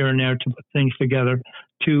here and there to put things together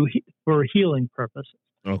for healing purposes.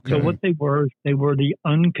 Okay. So what they were the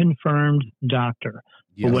unconfirmed doctor.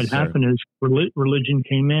 Yes, but what happened is religion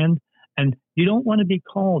came in, and you don't want to be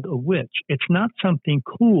called a witch. It's not something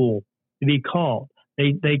cool to be called.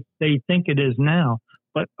 They think it is now,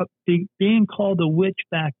 but being called a witch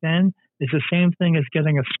back then is the same thing as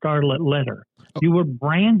getting a scarlet letter. You were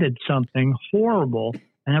branded something horrible,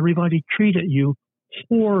 and everybody treated you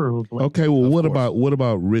horribly. Okay. Well, what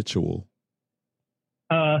about ritual?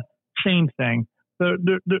 Same thing.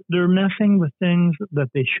 They're messing with things that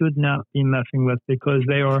they should not be messing with because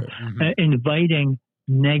they are inviting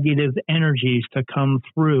negative energies to come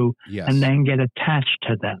through and then get attached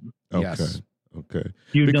to them. Okay. Yes. Okay.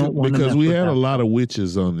 Don't want because we had that. a lot of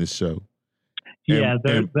witches on this show. Yeah,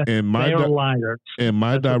 and they are liars. And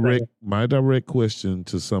my direct question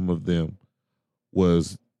to some of them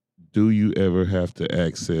was, do you ever have to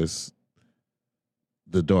access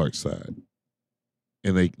the dark side?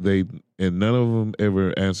 And and none of them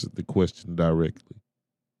ever answered the question directly.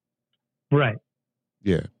 Right.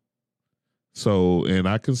 Yeah. So, and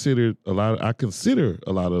I consider a lot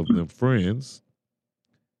of them friends,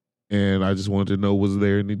 and I just wanted to know, was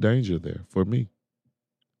there any danger there for me?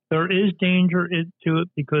 There is danger to it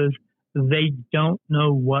because they don't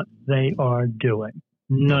know what they are doing.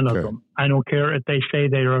 None of them. I don't care if they say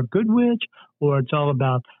they are a good witch or it's all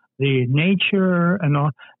about the nature and all.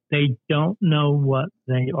 They don't know what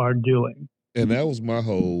they are doing. And that was my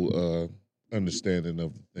whole understanding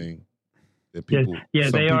of the thing. That people,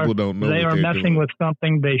 people don't know. They are messing with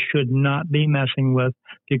something they should not be messing with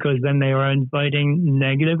because then they are inviting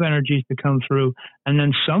negative energies to come through. And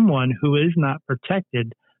then someone who is not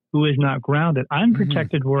protected, who is not grounded. I'm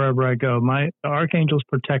protected wherever I go. The archangels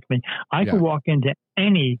protect me. I can walk into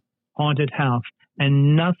any haunted house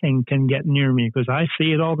and nothing can get near me because I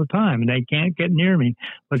see it all the time and they can't get near me.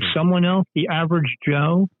 But someone else, the average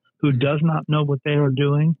Joe who does not know what they are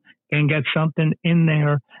doing, can get something in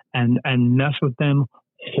there and mess with them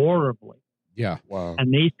horribly. Yeah. Wow.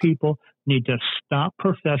 And these people need to stop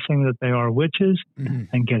professing that they are witches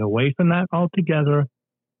and get away from that altogether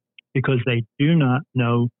because they do not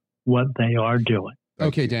know what they are doing.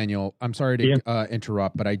 Okay, Daniel, I'm sorry to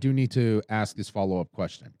interrupt, but I do need to ask this follow-up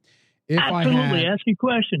question. Absolutely. Ask me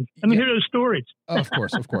questions. Let me hear those stories. Of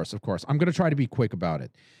course. I'm going to try to be quick about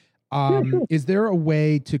it. Is there a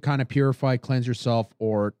way to kind of purify, cleanse yourself,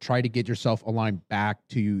 or try to get yourself aligned back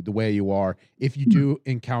to the way you are if you do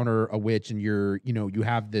encounter a witch and you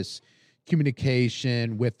have this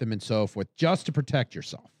communication with them and so forth, just to protect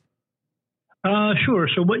yourself? Sure.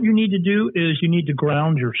 So what you need to do is you need to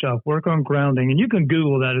ground yourself, work on grounding, and you can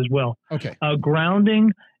Google that as well. Okay.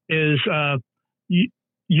 Grounding is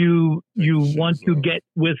you want to get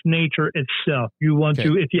with nature itself. You want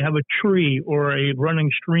to, if you have a tree or a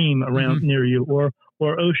running stream around near you, or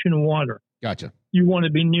ocean water. Gotcha. You want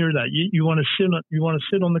to be near that. You want to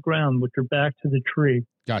sit on the ground with your back to the tree.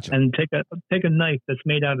 Gotcha. And take a knife that's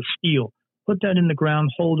made out of steel. Put that in the ground,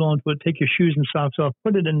 hold on to it, take your shoes and socks off,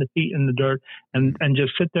 put it in the feet in the dirt, and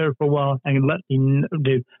just sit there for a while and let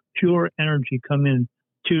the pure energy come in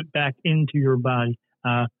back into your body,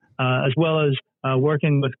 as well as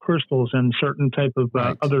working with crystals and certain type of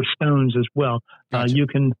other stones as well. Gotcha. You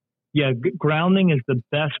can, grounding is the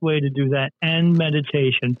best way to do that, and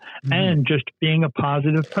meditation, and just being a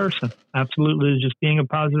positive person. Absolutely, just being a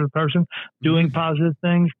positive person, doing positive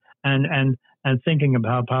things, and and thinking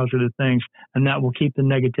about positive things, and that will keep the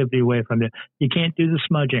negativity away from you. You can't do the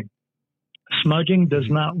smudging. Smudging does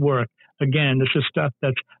not work. Again, this is stuff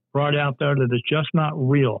that's brought out there that is just not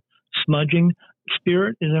real. Smudging,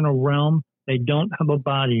 spirit is in a realm. They don't have a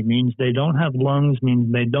body, means they don't have lungs,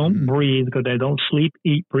 means they don't breathe, because they don't sleep,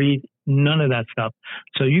 eat, breathe, none of that stuff.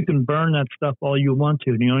 So you can burn that stuff all you want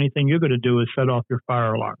to. The only thing you're going to do is set off your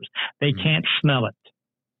fire alarms. They can't smell it.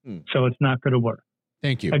 So it's not going to work.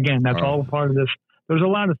 Thank you. Again, that's all part of this. There's a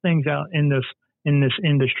lot of things out in this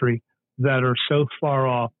industry that are so far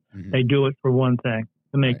off. They do it for one thing,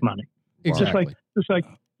 to make money. Exactly.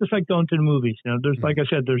 Just like going to the movies. You know, there's like I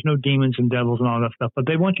said, there's no demons and devils and all that stuff, but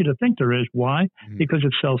they want you to think there is. Why? Because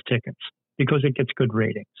it sells tickets. Because it gets good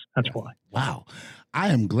ratings. That's why. Wow. I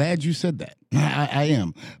am glad you said that. I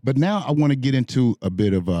am. But now I want to get into a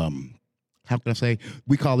bit of how can I say?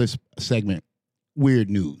 We call this segment weird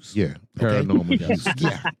news. Yeah. Paranormal news.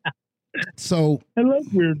 Yeah. So I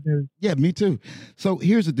love weird news. Yeah, me too. So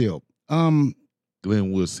here's the deal.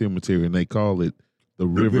 Glenwood Cemetery, and they call it the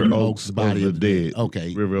River Oaks of the Dead.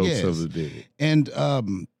 Okay. River Oaks of the Dead.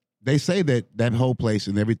 And they say that whole place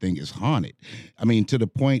and everything is haunted. I mean, to the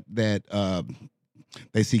point that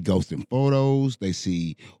they see ghosts in photos, they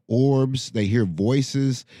see orbs, they hear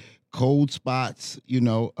voices, cold spots, you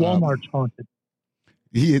know. Walmart's haunted.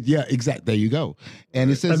 Yeah, exactly. There you go.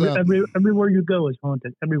 And it says everywhere you go is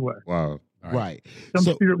haunted. Everywhere. Wow. Right.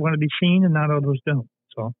 Some spirit want to be seen and not others don't.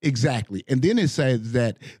 So exactly. And then it says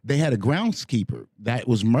that they had a groundskeeper that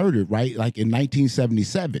was murdered, right? Like in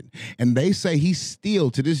 1977. And they say he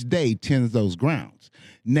still to this day tends those grounds.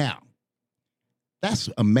 Now, that's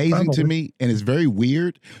amazing to me, and it's very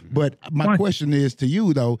weird. But my question is to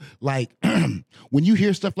you, though, like, when you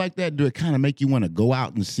hear stuff like that, do it kind of make you want to go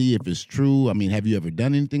out and see if it's true? I mean, have you ever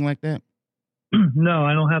done anything like that? No,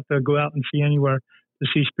 I don't have to go out and see anywhere to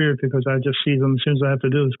see spirit, because I just see them. As soon as I have to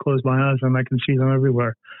do is close my eyes and I can see them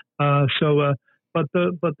everywhere. But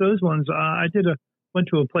those ones, went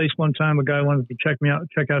to a place one time. A guy wanted to check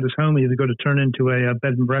out his home. He was going to turn into a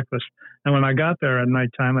bed and breakfast. And when I got there at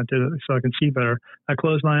nighttime, I did it so I could see better. I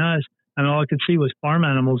closed my eyes, and all I could see was farm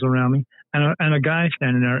animals around me, and a guy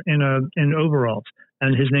standing there in overalls,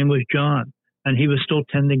 and his name was John, and he was still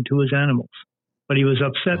tending to his animals. But he was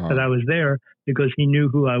upset that I was there because he knew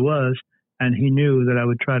who I was, and he knew that I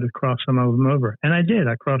would try to cross some of them over. And I did.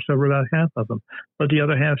 I crossed over about half of them, but the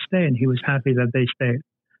other half stayed, and he was happy that they stayed.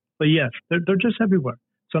 But yes, they're just everywhere.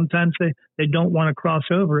 Sometimes they don't want to cross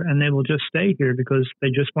over, and they will just stay here because they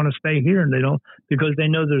just want to stay here, and they don't, because they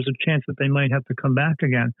know there's a chance that they might have to come back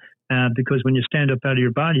again. Because when you stand up out of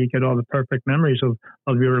your body, you get all the perfect memories of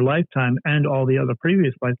your lifetime and all the other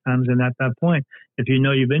previous lifetimes. And at that point, if you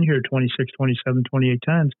know you've been here 26, 27, 28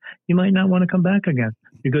 times, you might not want to come back again,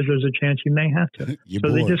 because there's a chance you may have to.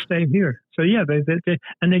 So they just stay here. So yeah,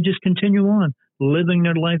 they just continue on living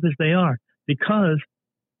their life as they are, because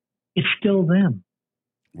it's still them.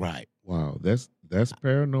 Right. Wow. That's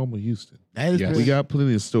Paranormal Houston. That is We got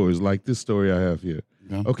plenty of stories like this story I have here.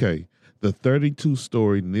 Yeah. Okay. The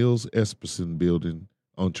 32-story Nils Esperson building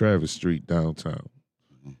on Travis Street downtown.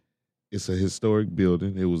 It's a historic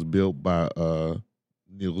building. It was built by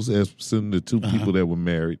Nils Esperson, the two people that were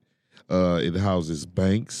married. It houses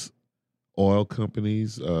banks, oil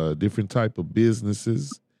companies, different type of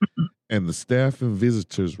businesses. And the staff and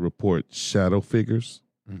visitors report shadow figures.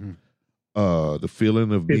 The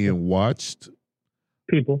feeling of being watched,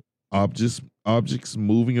 objects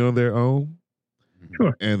moving on their own,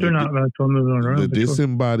 and they're not moving around. The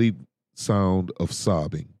disembodied sound of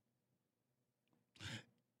sobbing.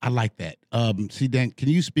 I like that. See, Dan, can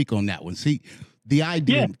you speak on that one? See, the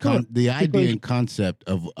idea, and concept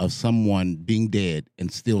of someone being dead and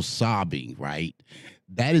still sobbing, right?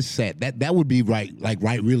 That is sad. That would be right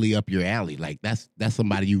really up your alley. Like that's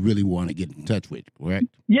somebody you really want to get in touch with, correct?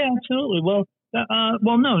 Yeah, absolutely. Well,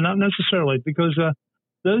 no, not necessarily, because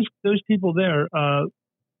those people there,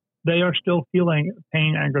 they are still feeling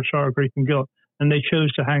pain, anger, sorrow, grief, and guilt, and they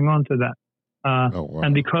chose to hang on to that.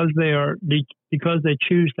 And because they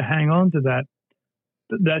choose to hang on to that,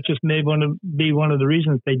 that just may want to be one of the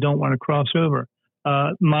reasons they don't want to cross over.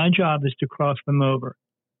 My job is to cross them over.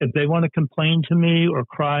 If they want to complain to me or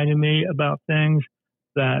cry to me about things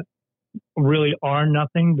that really are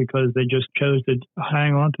nothing because they just chose to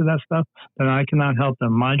hang on to that stuff, then I cannot help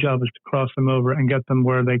them. My job is to cross them over and get them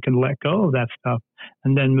where they can let go of that stuff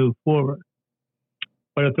and then move forward.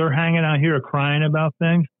 But if they're hanging out here crying about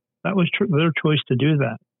things, that was their choice to do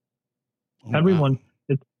that. Oh, Everyone,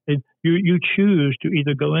 you choose to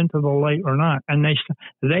either go into the light or not, and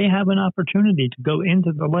they have an opportunity to go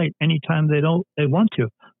into the light anytime they want to,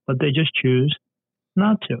 but they just choose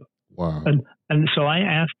not to. Wow. And so I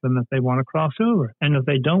ask them if they want to cross over. And if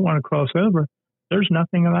they don't want to cross over, there's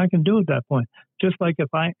nothing that I can do at that point. Just like if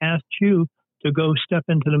I asked you to go step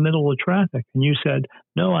into the middle of traffic and you said,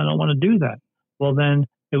 no, I don't want to do that. Well, then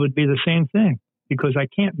it would be the same thing because I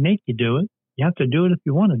can't make you do it. You have to do it if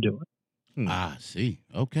you want to do it. Ah, see.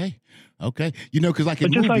 Okay. You know, because like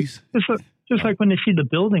in movies. Just like when they see the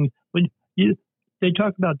building, they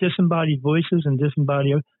talk about disembodied voices and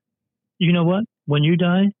disembodied. You know what? When you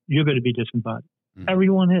die, you're going to be disembodied.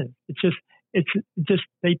 Everyone is. It's just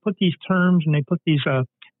they put these terms and they put these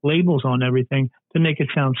labels on everything to make it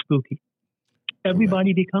sound spooky.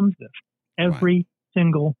 Everybody becomes this. Every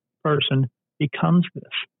single person becomes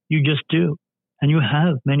this. You just do. And you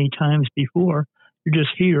have many times before. You're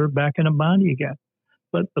just here back in a body again.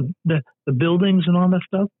 But the buildings and all that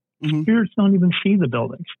stuff, spirits don't even see the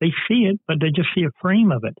buildings. They see it, but they just see a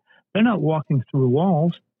frame of it. They're not walking through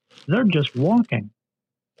walls. They're just walking.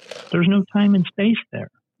 There's no time and space there.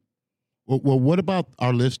 Well, what about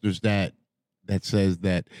our listeners that says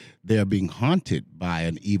that they're being haunted by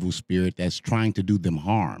an evil spirit that's trying to do them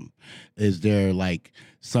harm? Is there like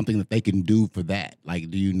something that they can do for that? Like,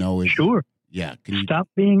 do you know? Sure. Yeah. Stop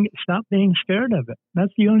being scared of it.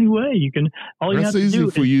 That's the only way you can. All you have to do. That's easy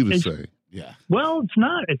for you to say. Yeah. Well, it's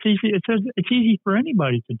not. It's easy. It's easy for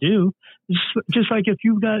anybody to do. It's just like if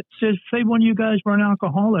you've got, say one of you guys were an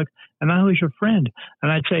alcoholic and I was your friend and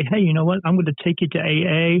I'd say, hey, you know what? I'm going to take you to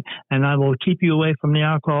AA and I will keep you away from the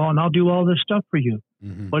alcohol and I'll do all this stuff for you.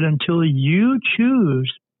 But until you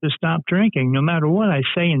choose to stop drinking, no matter what I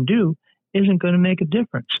say and do, isn't going to make a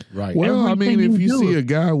difference. Right. Well, Everything I mean, if you see do. a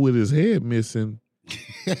guy with his head missing,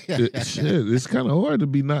 it's kind of hard to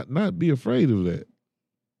be not be afraid of that.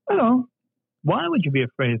 Well, why would you be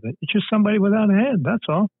afraid of it? It's just somebody without a head. That's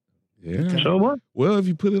all. Yeah. So what? Well, if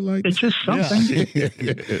you put it like It's just something.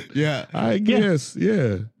 Yeah. I guess,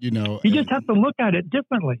 yeah. You know, You just have to look at it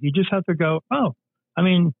differently. You just have to go, oh, I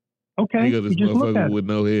mean, okay. You got this You just look at motherfucker it. with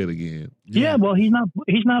no head again. Yeah, well, he's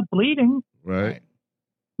not bleeding, Right?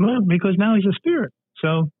 well, because now he's a spirit.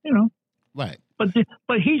 So, you know, Right. but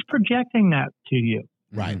he's projecting that to you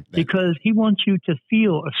Right. because he wants you to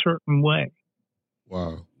feel a certain way.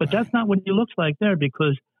 Wow. But that's not what he looks like there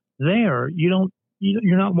because there you're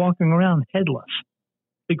not walking around headless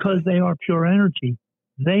because they are pure energy.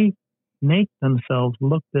 They make themselves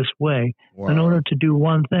look this way in order to do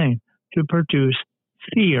one thing, to produce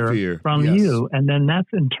fear from you. And then that's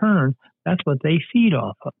in turn, that's what they feed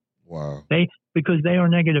off of. Wow. Because they are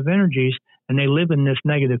negative energies and they live in this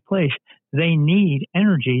negative place, they need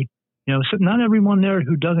energy. You know, so not everyone there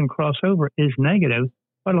who doesn't cross over is negative,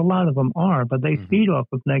 but a lot of them are, but they feed off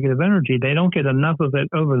of negative energy. They don't get enough of it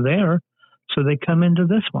over there, so they come into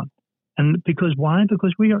this one. And because why?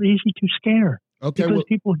 Because we are easy to scare. Okay. Because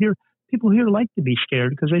people here like to be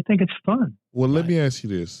scared because they think it's fun. Well, let me ask you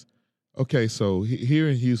this. Okay, so here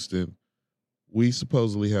in Houston, we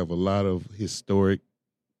supposedly have a lot of historic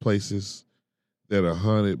places that are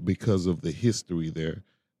haunted because of the history there.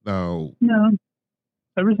 Now, No,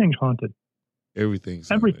 everything's haunted. everything's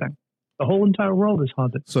haunted. Everything. The whole entire world is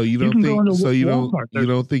haunted. So you can don't go into think? So Walmart. you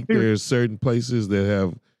don't think There's- there's certain places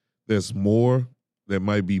that's more that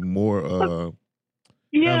might be more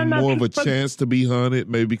Yeah, have not more of true, a but- chance to be haunted,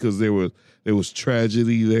 maybe because there was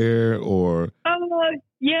tragedy there, or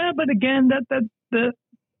Yeah, but again,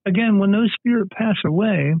 again, when those spirits pass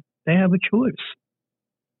away, they have a choice.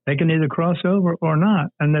 They can either cross over or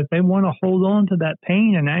not, and if they want to hold on to that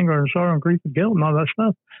pain and anger and sorrow and grief and guilt and all that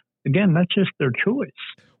stuff, again, that's just their choice.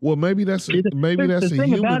 well, maybe that's See, the a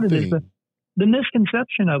thing about human it is thing. the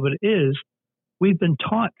misconception of it is we've been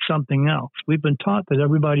taught something else. We've been taught that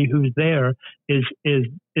everybody who's there is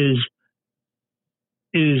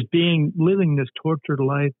living this tortured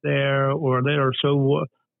life there, or they are so.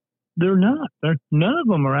 They're not. None of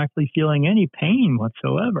them are actually feeling any pain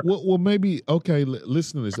whatsoever. Well, maybe okay.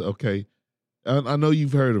 Listen to this. Okay, I know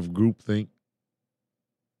you've heard of groupthink.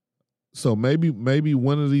 So maybe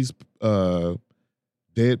one of these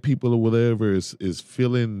dead people or whatever is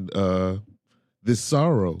feeling this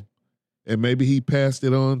sorrow, and maybe he passed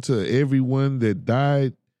it on to everyone that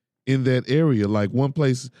died in that area. Like one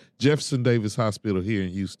place, Jefferson Davis Hospital here in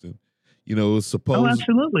Houston. You know, it's supposed. Oh,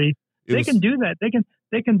 absolutely. They can do that.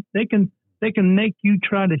 They can make you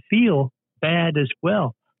try to feel bad as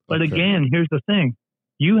well. But Okay. again, here's the thing: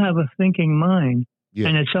 you have a thinking mind, Yeah.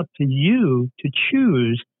 and it's up to you to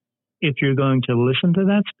choose if you're going to listen to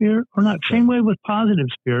that spirit or not. Same way with positive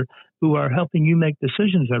spirit, who are helping you make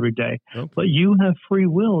decisions every day. Okay. But you have free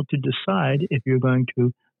will to decide if you're going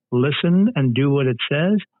to listen and do what it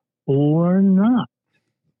says or not.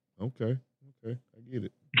 Okay, I get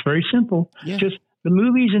it. It's very simple. Yeah. Just The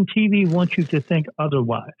movies and TV want you to think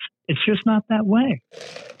otherwise. It's just not that way.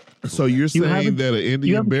 So you're saying that an you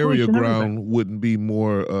Indian have a burial choice in ground everything. wouldn't be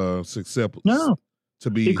more susceptible No,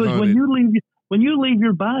 to be because haunted? when you leave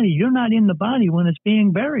your body, you're not in the body when it's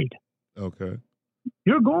being buried. Okay.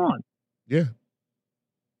 You're gone. Yeah.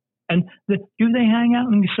 And do they hang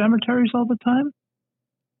out in cemeteries all the time?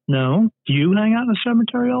 No. Do you hang out in a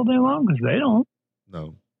cemetery all day long? Because they don't.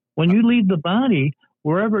 No. When you leave the body,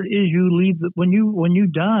 wherever it is you leave, when you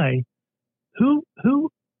die, who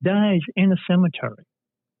dies in a cemetery?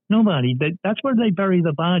 Nobody. That's where they bury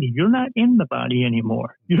the body. You're not in the body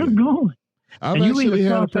anymore. You're gone. I've And you actually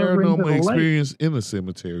either had a cross over into the paranormal lake. experience in a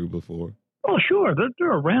cemetery before. Oh, sure,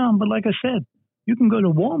 they're around, but like I said, you can go to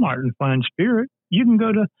Walmart and find spirit. You can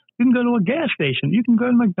go to a gas station. You can go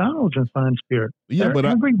to McDonald's and find spirit. Yeah, They're but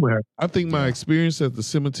everywhere. I think my experience at the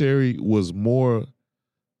cemetery was more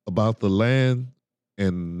about the land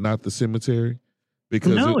and not the cemetery.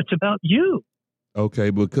 Because No, it's about you. okay,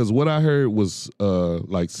 because what I heard was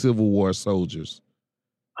like Civil War soldiers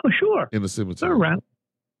Oh, sure, in the cemetery. they're around.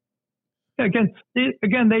 Again,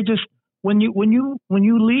 they just when you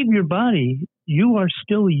leave your body, you are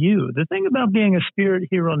still you. The thing about being a spirit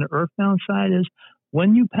here on the earthbound side is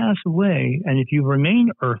when you pass away, and if you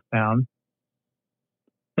remain earthbound,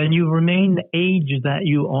 then you remain the age that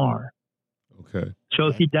you are. Okay. So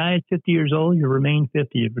if you die at 50 years old, you remain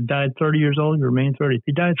 50. If you die at 30 years old, you remain 30. If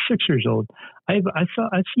you die at 6 years old, I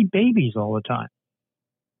see babies all the time.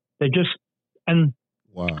 They just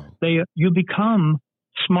Wow. you become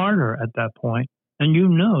smarter at that point, and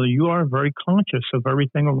you are very conscious of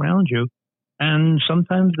everything around you. And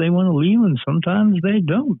sometimes they want to leave, and sometimes they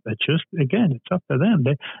don't. It's just, again, it's up to them.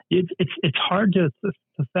 It's hard to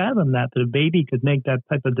fathom that a baby could make that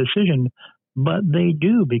type of decision, but they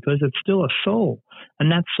do, because it's still a soul,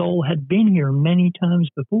 and that soul had been here many times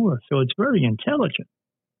before. So it's very intelligent.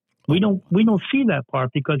 We don't see that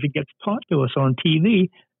part because it gets taught to us on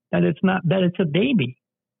TV that it's a baby.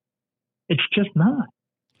 It's just not.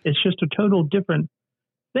 It's just a total different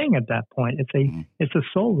thing at that point. It's a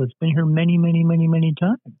soul that's been here many, many, many, many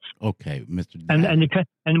times. Okay, Mr.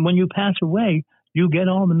 And when you pass away, you get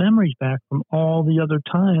all the memories back from all the other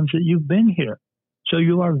times that you've been here. So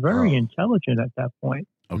you are very intelligent at that point.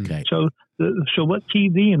 Okay. So what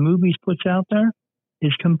TV and movies puts out there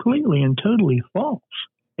is completely and totally false.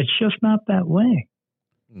 It's just not that way.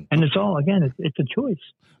 And it's all, again, it's a choice.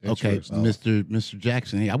 Okay, Mr.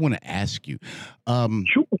 Jackson, hey, I want to ask you.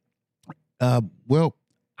 Sure. Well,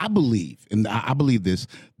 I believe, and I believe this,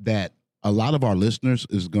 that a lot of our listeners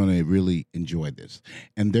is going to really enjoy this,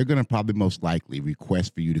 and they're going to probably most likely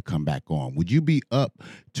request for you to come back on. Would you be up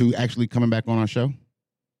to actually coming back on our show?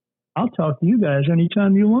 I'll talk to you guys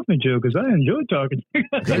anytime you want me to, because I enjoy talking to you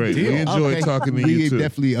guys. Great. We enjoy talking to you too.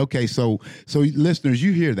 Definitely. Okay, so listeners,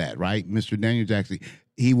 you hear that, right? Mr. Daniel Jackson,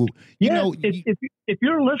 he will, if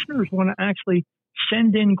your listeners want to actually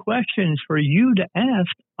send in questions for you to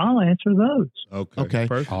ask, I'll answer those. Okay.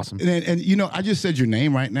 Perfect. Awesome. And I just said your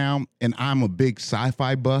name right now, and I'm a big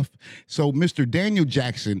sci-fi buff. So Mr. Daniel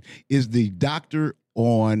Jackson is the doctor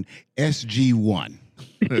on SG-1.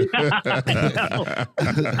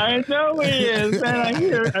 I know he is, and I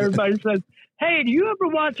hear everybody says, "Hey, do you ever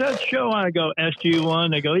watch that show?" I go, SG-1.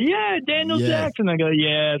 They go, "Yeah, Daniel Jackson." I go,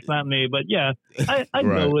 "Yeah, it's not me, but yeah, I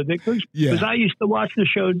Right. go with it because I used to watch the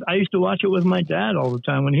show. I used to watch it with my dad all the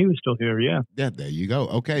time when he was still here." Yeah. Yeah, there you go.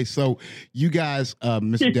 Okay, so you guys,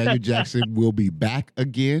 Mr. Daniel Jackson will be back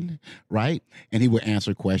again, right? And he will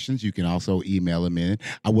answer questions. You can also email him in.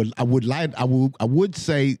 I would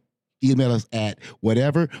say email us at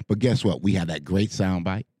whatever, but guess what? We have that great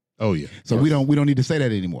soundbite. Oh yeah. So we don't need to say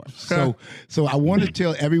that anymore. So I want to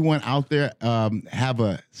tell everyone out there, have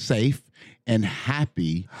a safe and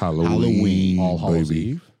happy Halloween. All Hallows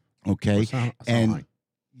Eve. Okay.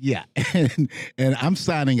 Yeah. And I'm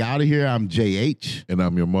signing out of here. I'm JH. And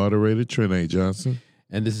I'm your moderator, Trent A. Johnson.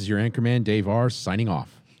 And this is your anchorman, Dave R., signing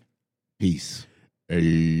off. Peace.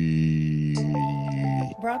 Hey.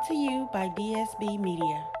 Brought to you by DSB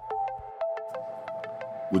Media.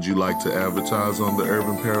 Would you like to advertise on the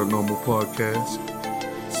Urban Paranormal Podcast?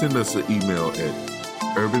 Send us an email at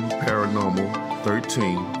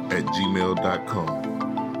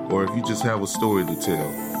urbanparanormal13@gmail.com. Or if you just have a story to tell,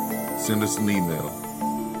 send us an email.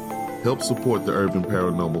 Help support the Urban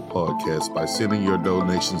Paranormal Podcast by sending your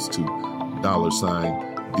donations to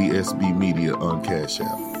 $DSB Media on Cash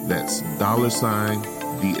App. That's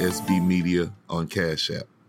 $DSB Media on Cash App.